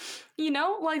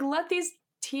like let these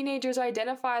teenagers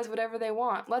identify as whatever they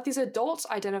want. Let these adults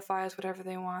identify as whatever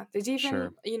they want. There's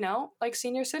even, Sure. like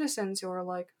senior citizens who are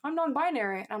like, I'm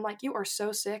non-binary. And I'm like, you are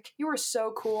so sick. You are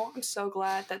so cool. I'm so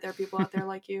glad that there are people out there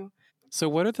like you. So,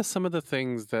 what are some of the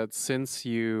things that, since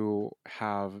you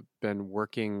have been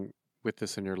working with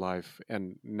this in your life,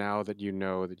 and now that you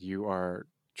know that you are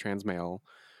trans male,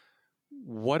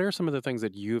 what are some of the things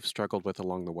that you've struggled with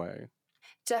along the way?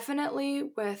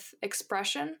 Definitely with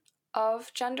expression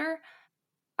of gender.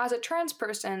 As a trans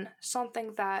person,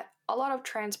 something that a lot of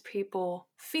trans people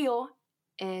feel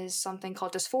is something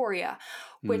called dysphoria,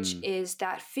 which Mm, is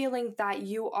that feeling that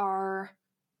you are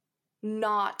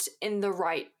not in the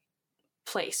right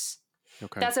place.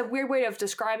 okay. That's a weird way of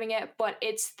describing it, but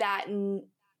it's that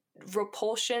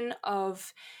repulsion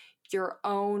of your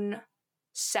own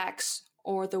sex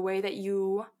or the way that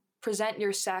you present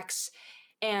your sex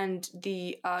and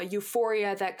the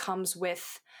euphoria that comes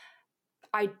with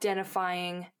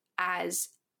identifying as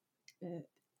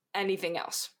anything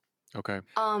else. Okay.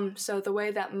 So the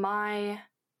way that my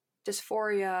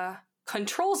dysphoria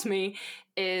controls me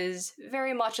is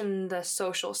very much in the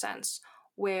social sense,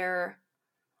 where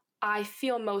I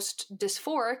feel most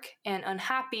dysphoric and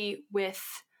unhappy with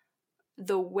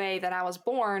the way that I was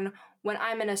born when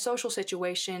I'm in a social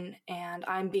situation and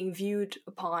I'm being viewed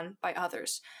upon by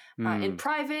others. In Mm,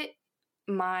 private,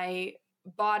 my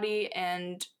body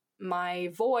and my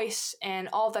voice and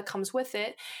all that comes with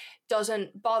it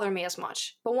doesn't bother me as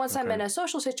much. But once I'm okay. in a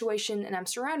social situation and I'm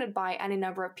surrounded by any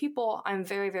number of people, I'm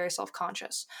very, very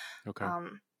self-conscious. Okay.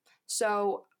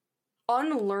 So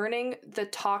unlearning the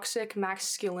toxic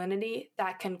masculinity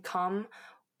that can come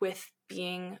with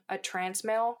being a trans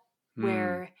male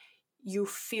where you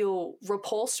feel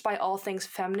repulsed by all things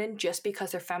feminine just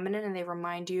because they're feminine and they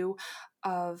remind you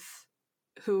of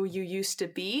who you used to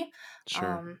be.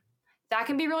 Sure. That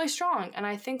can be really strong. And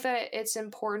I think that it's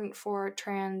important for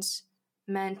trans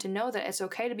men to know that it's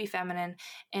okay to be feminine,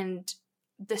 and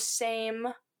the same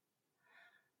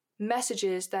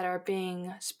messages that are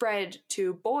being spread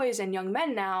to boys and young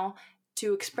men now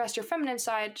to express your feminine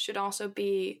side should also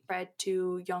be spread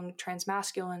to young trans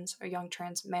masculines or young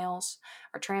trans males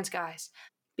or trans guys,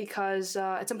 because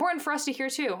it's important for us to hear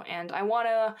too. And I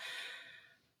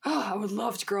would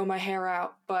love to grow my hair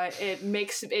out, but it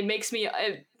makes me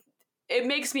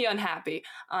unhappy.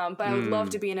 But I would love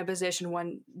to be in a position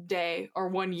one day or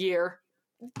 1 year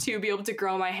to be able to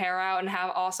grow my hair out and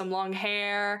have awesome long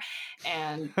hair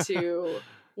and to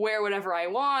wear whatever I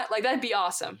want. Like, that'd be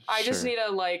awesome. I just need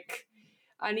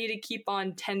to keep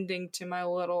on tending to my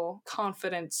little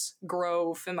confidence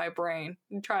growth in my brain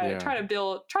and try to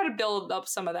build up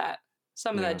some of that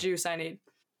juice I need.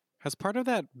 Has part of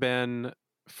that been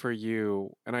for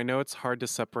you, and I know it's hard to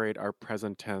separate our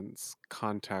present tense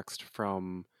context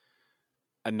from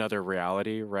another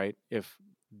reality, right? If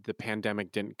the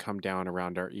pandemic didn't come down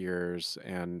around our ears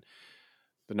and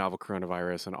the novel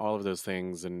coronavirus and all of those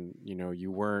things, and, you know,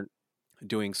 you weren't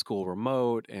doing school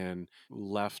remote and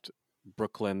left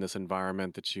Brooklyn, this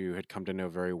environment that you had come to know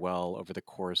very well over the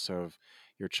course of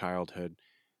your childhood,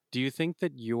 do you think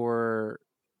that your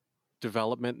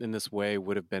development in this way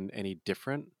would have been any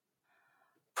different?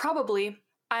 Probably.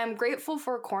 I'm grateful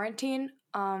for quarantine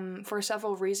for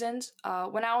several reasons.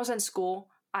 When I was in school,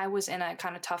 I was in a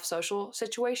kind of tough social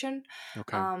situation.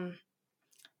 Okay.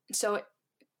 So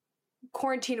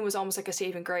quarantine was almost like a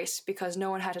saving grace because no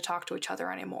one had to talk to each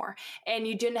other anymore. And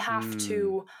you didn't have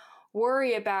to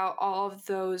worry about all of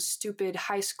those stupid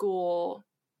high school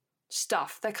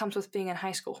stuff that comes with being in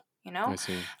high school, you know? I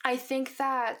see. I think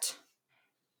that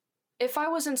if I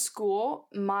was in school,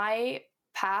 my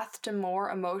path to more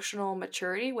emotional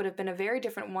maturity would have been a very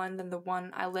different one than the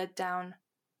one I led down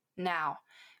now.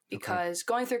 Because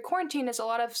going through quarantine is a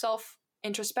lot of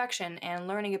self-introspection and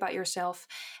learning about yourself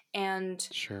and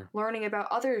learning about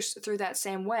others through that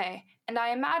same way. And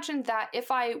I imagined that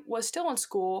if I was still in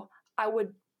school, I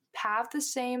would have the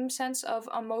same sense of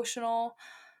emotional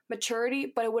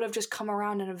maturity, but it would have just come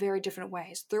around in a very different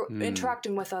ways through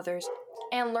interacting with others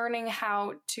and learning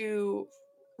how to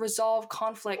resolve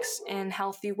conflicts in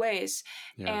healthy ways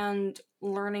and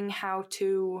learning how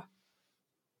to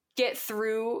get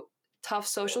through tough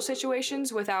social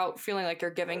situations without feeling like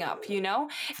you're giving up, you know?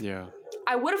 Yeah.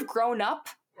 I would have grown up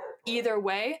either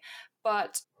way,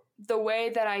 but the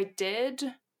way that I did,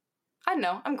 I don't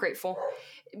know, I'm grateful.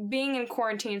 Being in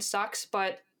quarantine sucks,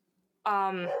 but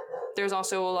there's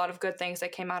also a lot of good things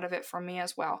that came out of it for me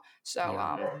as well. So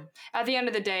at the end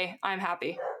of the day, I'm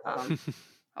happy.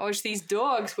 I wish these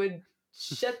dogs would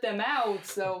shut them out.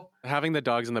 So having the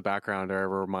dogs in the background are a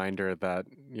reminder that,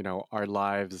 you know, our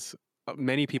lives,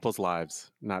 many people's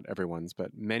lives, not everyone's,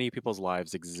 but many people's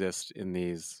lives exist in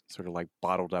these sort of like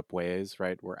bottled up ways,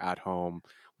 right? We're at home,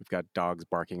 we've got dogs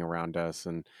barking around us.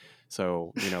 And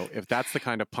so, you know, if that's the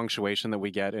kind of punctuation that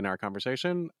we get in our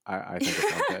conversation, I think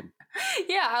it's all good.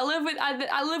 Yeah,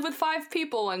 I live with 5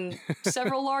 people and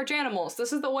several large animals.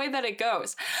 This is the way that it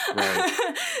goes.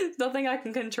 Right. Nothing I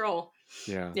can control.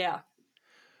 Yeah. Yeah.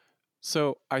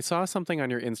 So I saw something on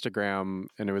your Instagram,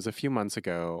 and it was a few months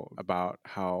ago, about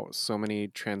how so many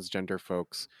transgender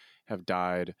folks have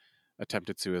died,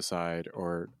 attempted suicide,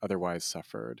 or otherwise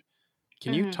suffered.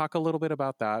 Can you talk a little bit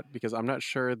about that? Because I'm not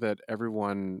sure that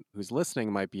everyone who's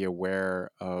listening might be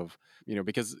aware of, you know,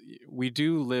 because we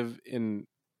do live in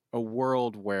a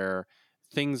world where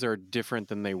things are different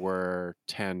than they were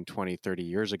 10, 20, 30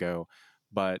 years ago.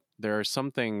 But there are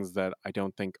some things that I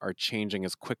don't think are changing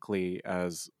as quickly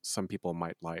as some people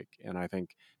might like. And I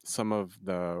think some of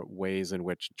the ways in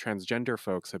which transgender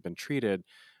folks have been treated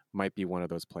might be one of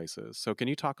those places. So can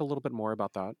you talk a little bit more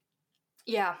about that?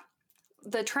 Yeah.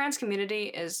 The trans community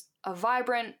is a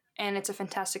vibrant and it's a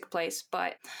fantastic place,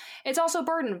 but it's also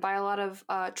burdened by a lot of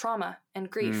trauma and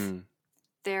grief.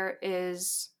 There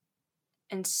is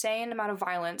insane amount of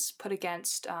violence put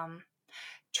against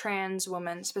trans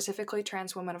women, specifically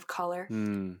trans women of color,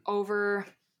 over,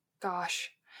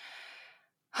 gosh,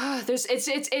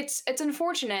 it's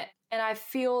unfortunate, and I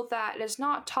feel that it is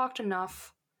not talked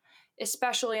enough,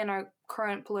 especially in our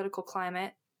current political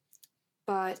climate.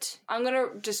 But I'm gonna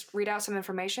just read out some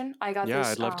information. I got this. Yeah,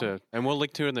 I'd love to, and we'll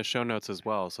link to it in the show notes as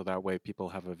well, so that way people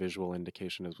have a visual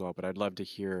indication as well. But I'd love to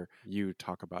hear you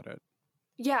talk about it.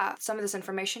 Yeah, some of this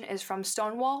information is from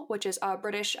Stonewall, which is a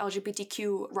British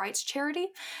LGBTQ rights charity,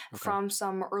 from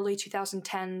some early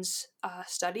 2010s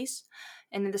studies.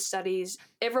 And in the studies,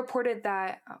 it reported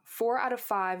that 4 out of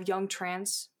 5 young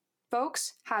trans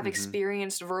folks have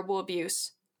experienced verbal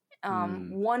abuse.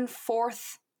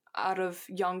 1/4 out of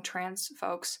young trans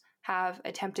folks have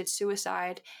attempted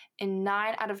suicide, and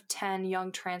 9 out of 10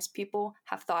 young trans people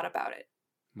have thought about it.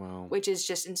 Wow. Which is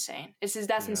just insane.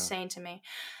 That's insane to me.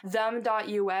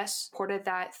 Them.us reported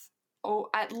that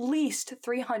at least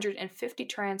 350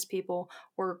 trans people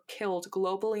were killed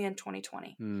globally in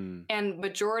 2020. And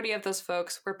majority of those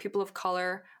folks were people of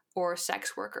color or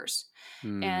sex workers.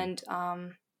 And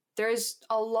there's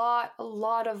a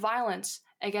lot of violence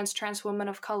against trans women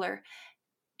of color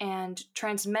and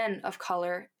trans men of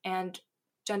color and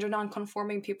gender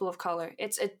non-conforming people of color.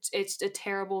 It's a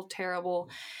terrible, terrible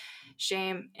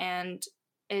shame, and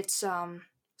it's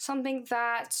something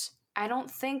that I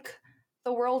don't think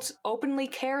the world openly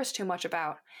cares too much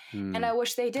about. And I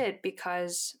wish they did,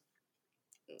 because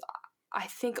I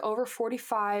think over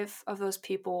 45 of those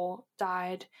people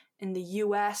died in the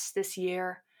US this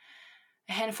year,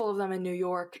 a handful of them in New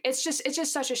York. It's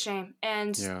just such a shame.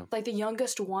 And like the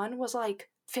youngest one was like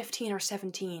 15 or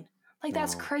 17. Like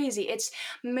that's crazy. It's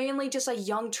mainly just like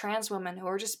young trans women who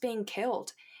are just being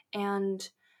killed, and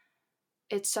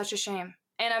it's such a shame.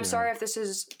 And I'm sorry if this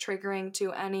is triggering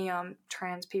to any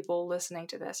trans people listening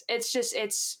to this.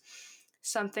 It's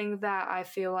something that I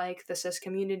feel like the cis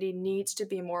community needs to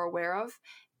be more aware of,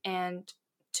 and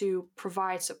to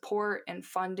provide support and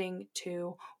funding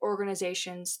to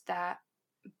organizations that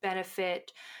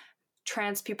benefit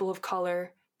trans people of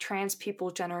color, trans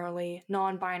people generally,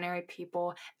 non-binary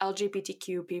people,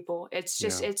 LGBTQ people. It's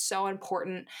just it's so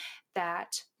important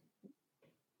that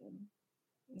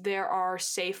there are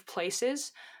safe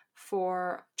places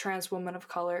for trans women of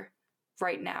color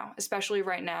right now, especially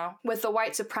right now with the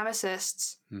white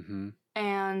supremacists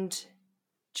and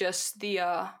just the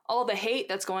all the hate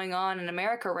that's going on in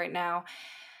America right now.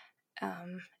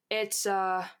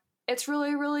 It's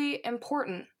really, really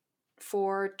important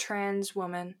for trans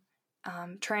women,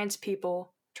 trans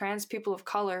people of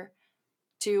color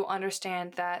to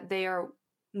understand that they are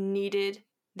needed,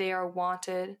 they are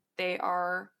wanted, they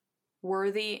are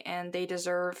worthy, and they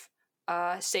deserve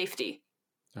safety.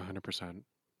 100%.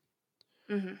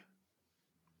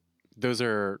 Those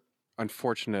are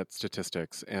unfortunate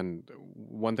statistics. And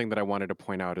one thing that I wanted to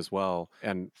point out as well,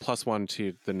 and plus one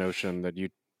to the notion that you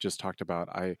just talked about,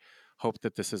 I hope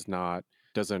that this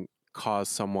doesn't cause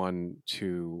someone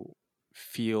to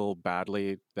feel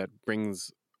badly, that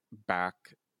brings back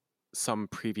some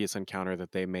previous encounter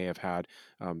that they may have had,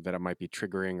 that it might be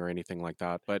triggering or anything like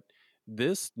that. But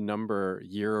this number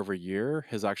year over year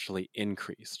has actually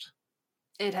increased.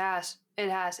 It has.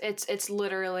 It's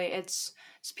literally,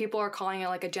 people are calling it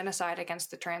like a genocide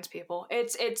against the trans people.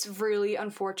 It's really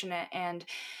unfortunate. And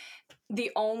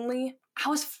I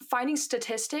was finding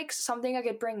statistics, something I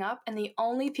could bring up, and the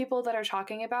only people that are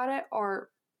talking about it are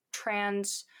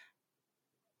trans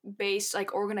based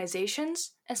like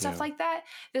organizations and stuff like that.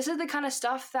 This is the kind of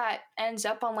stuff that ends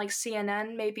up on like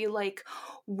CNN maybe like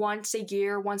once a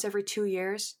year, once every 2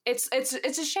 years. It's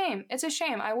a shame. It's a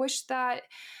shame. I wish that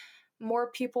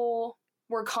more people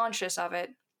were conscious of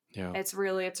it. Yeah. It's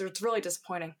really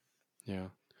disappointing. Yeah.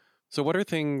 So what are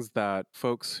things that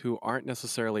folks who aren't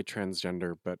necessarily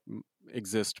transgender but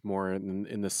exist more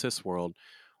in the cis world,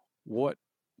 what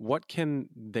can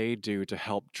they do to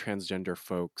help transgender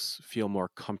folks feel more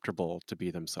comfortable to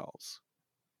be themselves?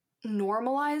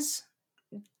 Normalize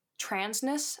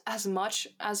transness as much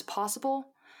as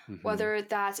possible, whether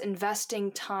that's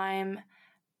investing time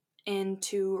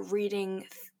into reading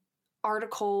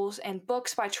articles and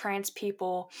books by trans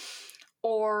people,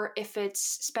 or if it's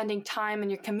spending time in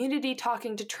your community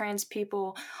talking to trans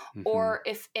people, or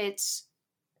if it's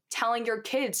telling your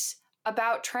kids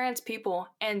about trans people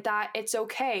and that it's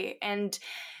okay, and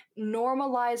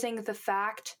normalizing the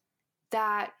fact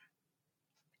that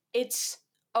it's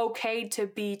okay to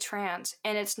be trans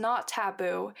and it's not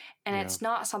taboo and it's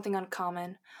not something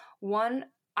uncommon.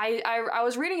 I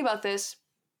was reading about this.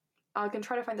 I can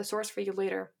try to find the source for you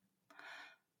later.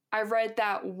 I read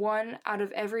that 1 out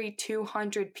of every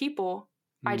 200 people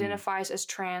identifies as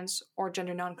trans or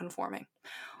gender nonconforming,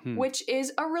 which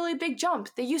is a really big jump.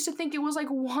 They used to think it was like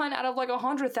 1 out of like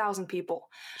 100,000 people.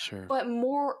 Sure. But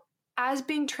more, as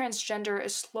being transgender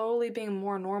is slowly being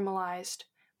more normalized,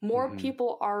 more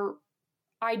people are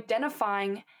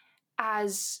identifying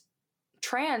as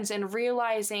trans and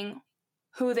realizing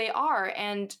who they are.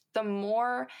 And the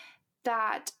more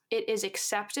that it is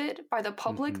accepted by the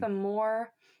public, the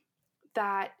more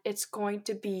that it's going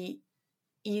to be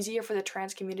easier for the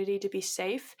trans community to be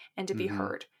safe and to be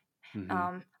heard.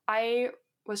 I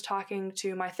was talking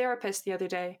to my therapist the other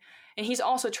day, and he's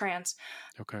also trans.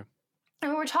 Okay.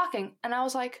 And we were talking, and I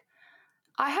was like,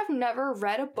 I have never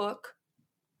read a book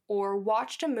or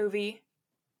watched a movie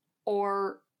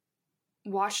or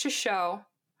watched a show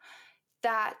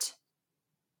that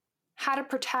had a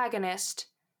protagonist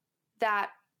that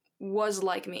was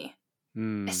like me,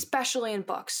 especially in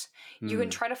books. You can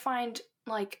try to find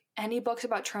like any books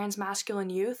about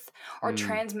transmasculine youth or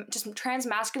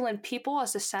transmasculine people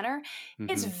as the center.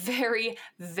 It's very,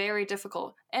 very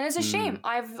difficult, and it's a shame.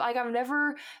 I've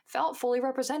never felt fully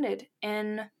represented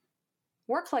in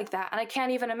work like that, and I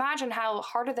can't even imagine how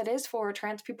harder that is for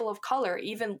trans people of color.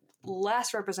 Even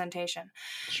less representation.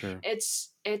 Sure. It's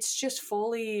just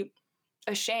fully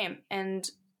a shame, and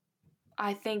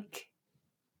I think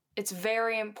it's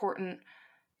very important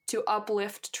to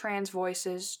uplift trans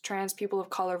voices, trans people of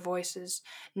color voices,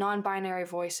 non-binary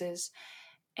voices,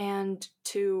 and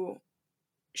to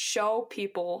show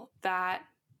people that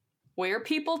we're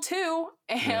people too,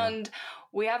 and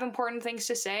we have important things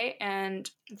to say, and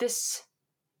this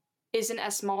isn't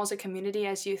as small as a community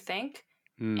as you think.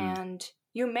 And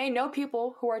you may know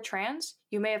people who are trans.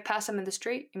 You may have passed them in the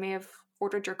street. You may have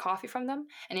ordered your coffee from them,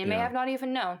 and you may have not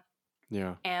even known.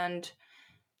 Yeah. And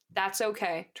that's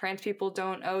okay. Trans people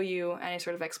don't owe you any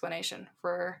sort of explanation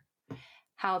for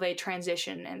how they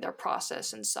transition and their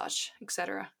process and such,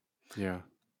 etc. Yeah.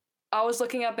 I was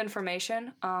looking up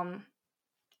information,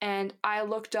 and I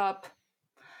looked up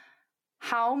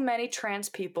how many trans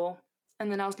people,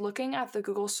 and then I was looking at the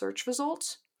Google search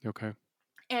results. Okay.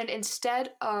 And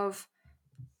instead of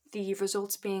the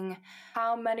results being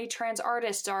how many trans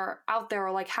artists are out there,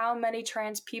 or like how many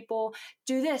trans people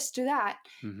do this, do that,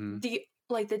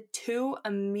 the two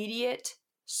immediate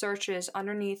searches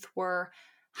underneath were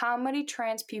how many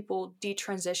trans people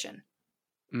detransition.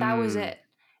 That was it.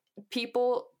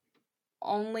 People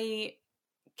only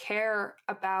care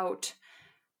about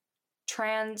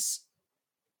trans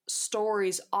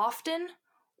stories often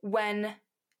when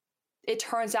it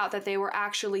turns out that they were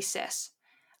actually cis.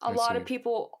 A lot of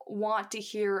people want to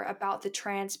hear about the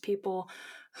trans people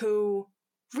who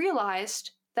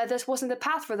realized that this wasn't the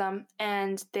path for them,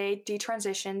 and they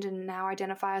detransitioned and now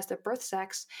identify as their birth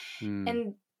sex.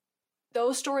 And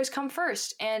those stories come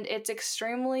first, and it's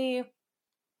extremely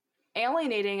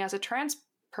alienating as a trans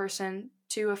person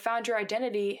to have found your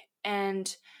identity,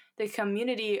 and the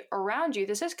community around you,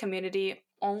 the cis community,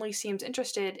 only seems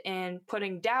interested in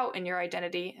putting doubt in your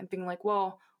identity and being like,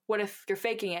 well, what if you're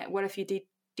faking it? What if you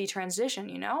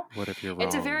detransition, you know? What if you're wrong?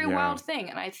 It's a very wild thing,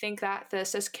 and I think that the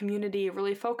cis community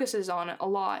really focuses on it a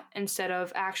lot instead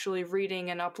of actually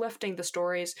reading and uplifting the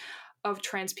stories of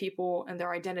trans people and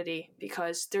their identity,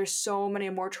 because there's so many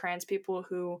more trans people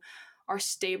who are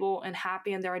stable and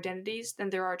happy in their identities than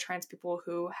there are trans people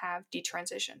who have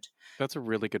detransitioned. That's a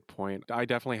really good point. I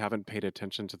definitely haven't paid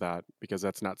attention to that because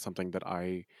that's not something that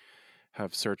I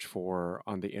have searched for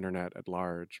on the internet at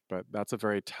large, but that's a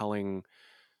very telling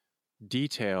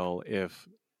detail if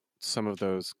some of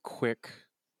those quick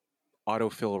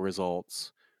autofill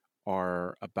results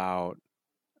are about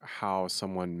how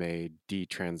someone may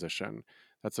detransition.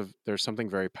 There's something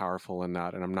very powerful in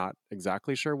that, and I'm not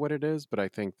exactly sure what it is, but I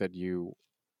think that you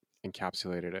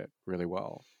encapsulated it really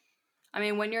well. I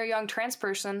mean, when you're a young trans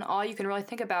person, all you can really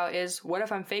think about is, what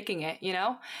if I'm faking it, you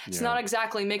know? It's not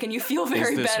exactly making you feel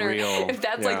very better real? If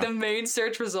that's like the main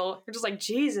search result. You're just like,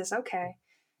 Jesus, okay.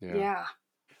 Yeah.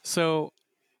 So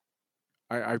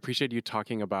I appreciate you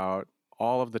talking about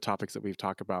all of the topics that we've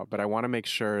talked about, but I want to make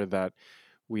sure that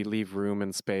we leave room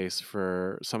and space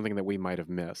for something that we might have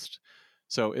missed.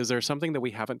 So is there something that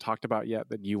we haven't talked about yet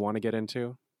that you want to get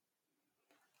into?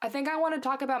 I think I want to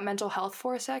talk about mental health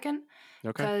for a second.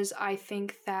 Okay. Because I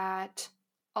think that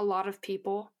a lot of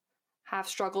people have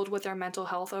struggled with their mental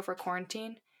health over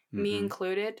quarantine, me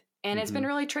included. And it's been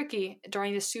really tricky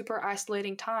during this super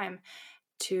isolating time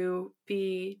to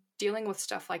be dealing with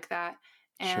stuff like that.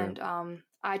 And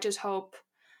I just hope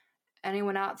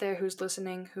anyone out there who's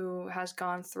listening who has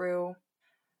gone through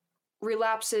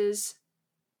relapses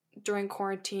during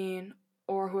quarantine,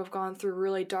 or who have gone through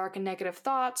really dark and negative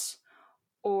thoughts,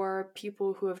 or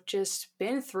people who have just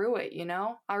been through it, you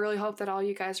know? I really hope that all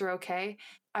you guys are okay.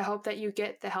 I hope that you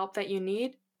get the help that you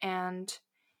need, and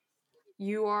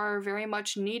you are very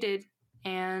much needed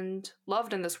and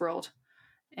loved in this world.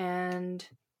 And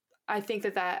I think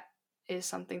that that is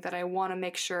something that I want to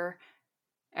make sure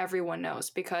everyone knows,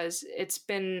 because it's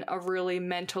been a really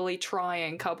mentally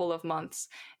trying couple of months,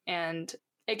 and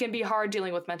it can be hard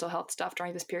dealing with mental health stuff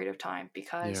during this period of time,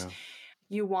 because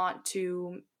you want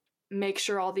to make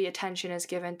sure all the attention is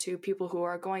given to people who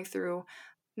are going through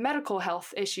medical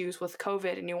health issues with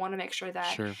COVID, and you want to make sure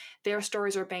that Sure. their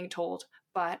stories are being told.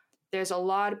 But there's a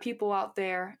lot of people out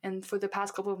there, and for the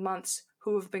past couple of months,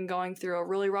 who have been going through a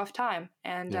really rough time.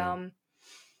 And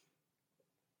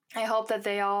I hope that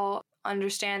they all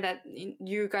understand that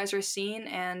you guys are seen,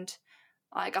 and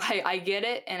like I get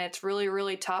it, and it's really,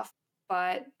 really tough,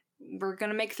 but we're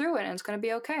going to make through it, and it's going to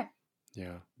be okay.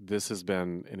 Yeah, this has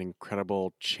been an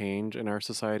incredible change in our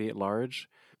society at large.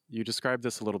 You described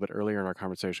this a little bit earlier in our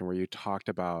conversation where you talked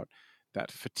about that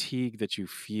fatigue that you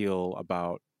feel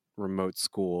about remote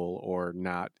school or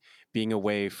not being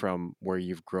away from where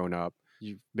you've grown up.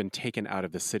 You've been taken out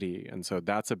of the city. And so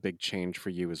that's a big change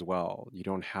for you as well. You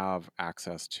don't have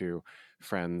access to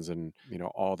friends and,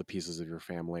 all the pieces of your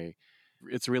family.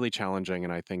 It's really challenging.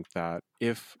 And I think that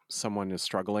if someone is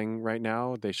struggling right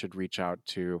now, they should reach out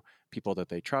to people that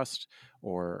they trust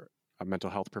or a mental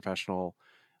health professional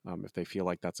if they feel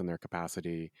like that's in their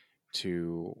capacity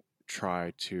to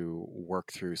try to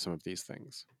work through some of these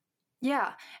things.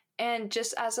 Yeah. And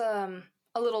just as a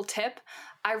little tip,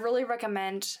 I really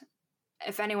recommend,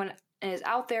 if anyone is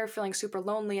out there feeling super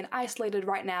lonely and isolated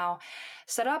right now,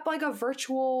 set up like a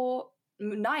virtual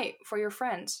night for your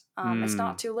friends. It's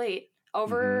not too late.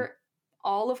 Over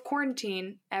all of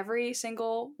quarantine, every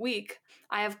single week,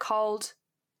 I have called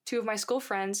 2 of my school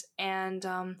friends, and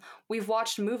we've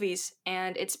watched movies,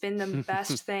 and it's been the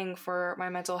best thing for my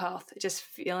mental health. Just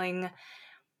feeling,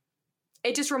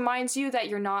 it just reminds you that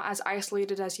you're not as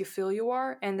isolated as you feel you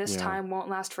are, and this time won't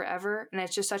last forever. And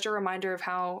it's just such a reminder of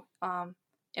how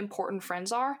important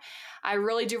friends are. I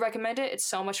really do recommend it. It's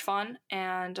so much fun,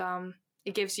 and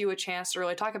it gives you a chance to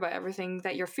really talk about everything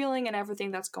that you're feeling and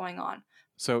everything that's going on.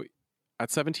 So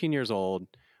at 17 years old,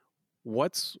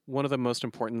 what's one of the most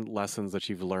important lessons that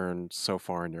you've learned so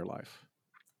far in your life?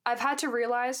 I've had to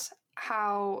realize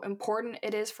how important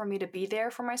it is for me to be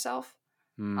there for myself.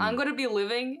 I'm going to be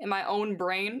living in my own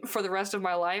brain for the rest of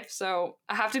my life, so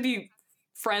I have to be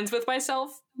friends with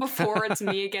myself before it's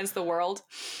me against the world.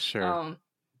 Sure.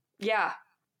 Yeah.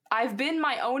 I've been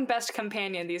my own best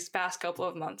companion these past couple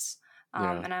of months.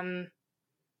 And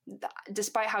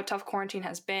despite how tough quarantine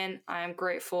has been, I am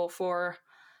grateful for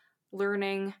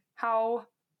learning how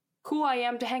cool I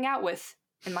am to hang out with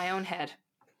in my own head.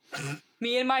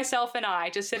 Me and myself and I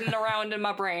just sitting around in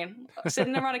my brain,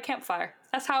 sitting around a campfire.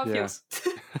 That's how it feels.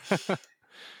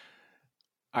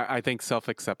 I think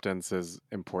self-acceptance is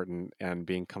important, and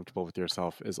being comfortable with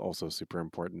yourself is also super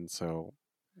important. So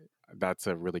that's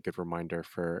a really good reminder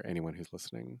for anyone who's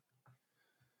listening.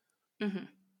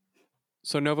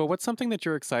 So Nova, what's something that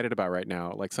you're excited about right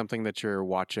now? Like something that you're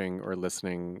watching or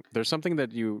listening? There's something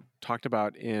that you talked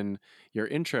about in your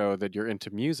intro that you're into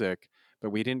music,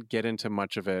 but we didn't get into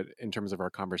much of it in terms of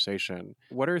our conversation.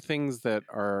 What are things that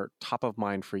are top of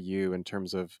mind for you in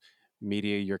terms of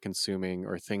media you're consuming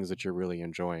or things that you're really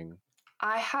enjoying?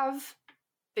 I have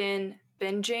been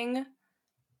binging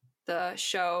the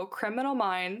show Criminal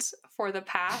Minds for the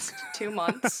past 2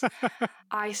 months.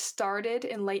 I started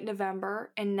in late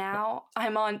November, and now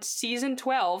I'm on season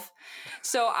 12.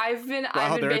 So I've been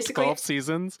basically 12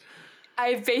 seasons.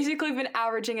 I've basically been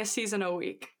averaging a season a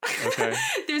week. Okay.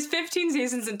 There's 15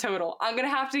 seasons in total. I'm going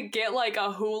to have to get like a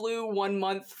Hulu 1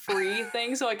 month free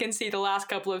thing so I can see the last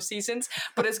couple of seasons,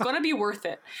 but it's going to be worth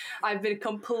it. I've been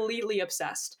completely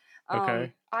obsessed.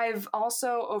 Okay. I've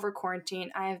also, over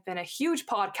quarantine, I have been a huge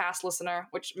podcast listener,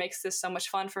 which makes this so much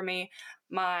fun for me.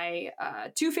 My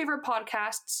 2 favorite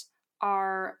podcasts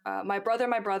are My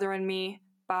Brother and Me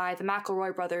by the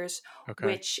McElroy Brothers,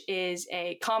 which is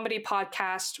a comedy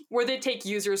podcast where they take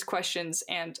users' questions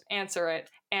and answer it.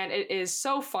 And it is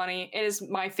so funny. It is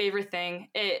my favorite thing.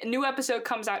 A new episode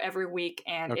comes out every week,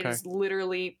 and it is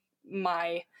literally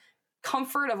my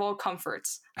comfort of all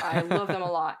comforts. I love them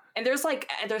a lot. And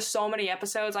there's so many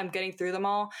episodes. I'm getting through them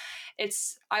all.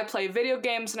 I play video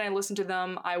games and I listen to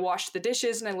them. I wash the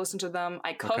dishes and I listen to them.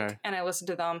 I cook and I listen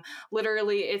to them.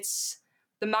 Literally,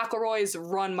 the McElroys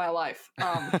run my life.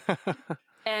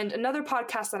 And another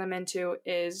podcast that I'm into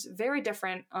is very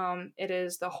different. It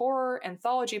is the horror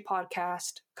anthology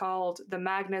podcast called The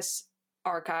Magnus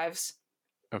Archives.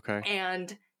 Okay.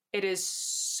 And it is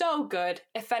so good.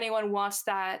 If anyone wants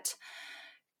that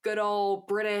good old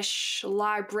British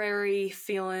library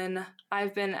feeling,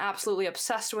 I've been absolutely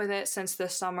obsessed with it since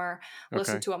this summer.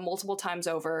 Listened to it multiple times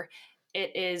over.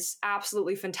 It is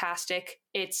absolutely fantastic.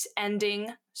 It's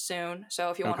ending soon.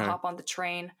 So if you want to hop on the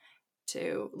train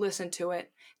to listen to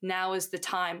it, now is the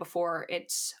time before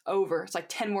it's over. It's like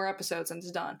 10 more episodes and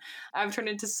it's done. I've turned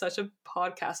into such a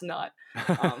podcast nut.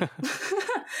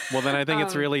 Well, then I think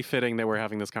it's really fitting that we're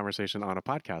having this conversation on a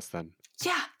podcast then.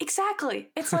 Yeah,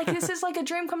 exactly. It's like, this is like a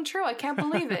dream come true. I can't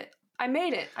believe it. I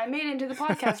made it. I made it into the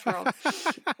podcast world.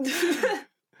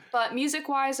 But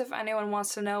music-wise, if anyone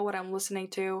wants to know what I'm listening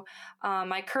to,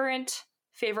 my current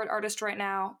favorite artist right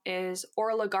now is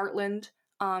Orla Gartland,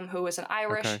 who is an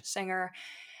Irish singer.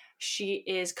 She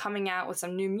is coming out with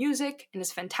some new music and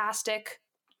is fantastic.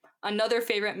 Another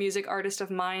favorite music artist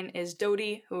of mine is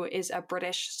Dodie, who is a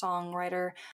British songwriter.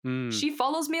 She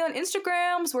follows me on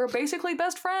Instagram, so we're basically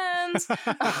best friends.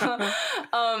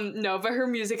 No, but her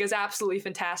music is absolutely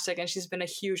fantastic, and she's been a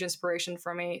huge inspiration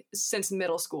for me since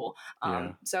middle school.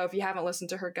 So if you haven't listened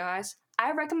to her, guys,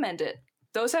 I recommend it.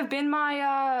 Those have been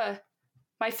my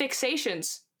my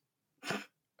fixations.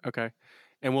 Okay.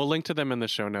 And we'll link to them in the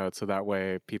show notes so that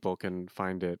way people can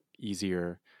find it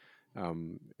easier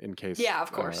in case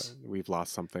of course. We've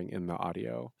lost something in the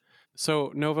audio.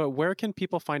 So, Nova, where can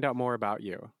people find out more about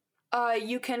you?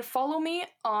 You can follow me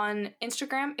on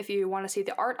Instagram if you want to see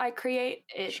the art I create.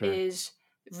 It is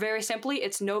very simply,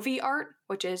 it's Novi Art,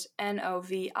 which is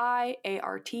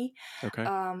NOVIART. Okay.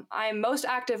 I'm most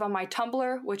active on my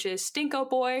Tumblr, which is Stinko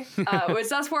Boy.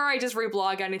 That's where I just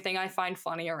reblog anything I find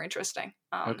funny or interesting.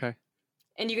 Okay.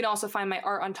 And you can also find my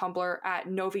art on Tumblr at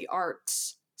Novi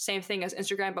Arts. Same thing as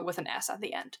Instagram, but with an S at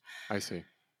the end. I see.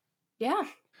 Yeah.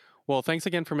 Well, thanks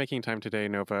again for making time today,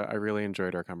 Nova. I really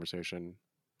enjoyed our conversation.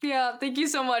 Yeah, thank you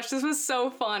so much. This was so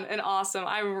fun and awesome.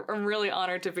 I'm really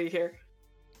honored to be here.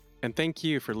 And thank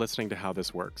you for listening to How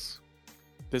This Works.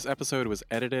 This episode was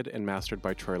edited and mastered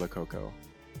by Troy Lococo.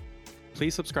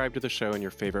 Please subscribe to the show in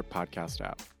your favorite podcast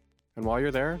app. And while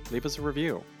you're there, leave us a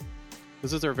review.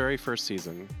 This is our very first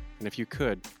season, and if you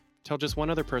could, tell just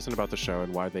one other person about the show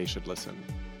and why they should listen.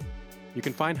 You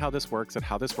can find How This Works at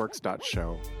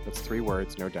howthisworks.show. That's 3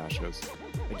 words, no dashes.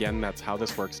 Again, that's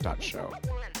howthisworks.show.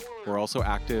 We're also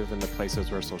active in the places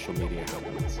where social media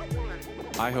happens.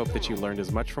 I hope that you learned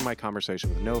as much from my conversation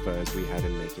with Nova as we had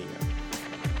in making it.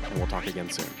 And we'll talk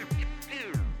again soon.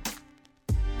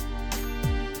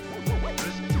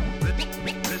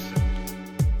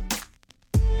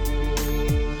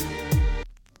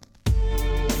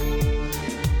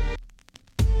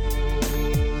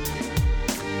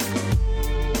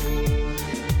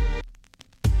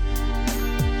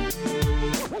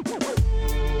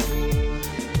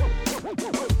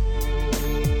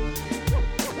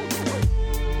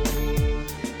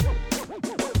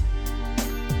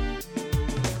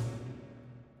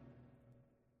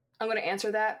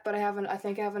 Answer that, but I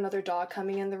think I have another dog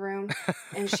coming in the room,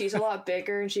 and she's a lot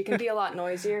bigger and she can be a lot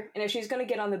noisier, and if she's going to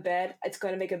get on the bed, it's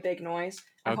going to make a big noise.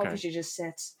 I'm hoping she just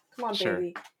sits. Come on,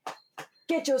 baby,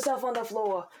 get yourself on the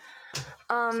floor.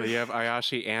 So you have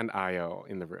Ayashi and Ayo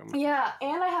in the room. Yeah,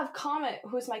 and I have Comet,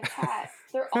 who's my cat.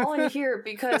 They're all in here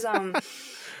because I'm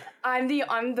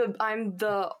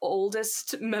the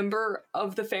oldest member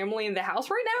of the family in the house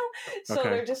right now. So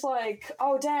they're just like,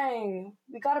 oh dang,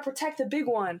 we gotta protect the big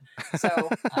one. So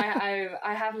I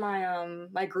have my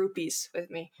my groupies with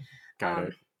me. Got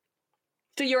it.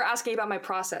 So you were asking about my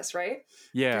process, right?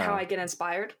 Yeah. How I get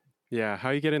inspired? Yeah, how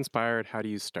you get inspired, how do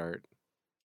you start?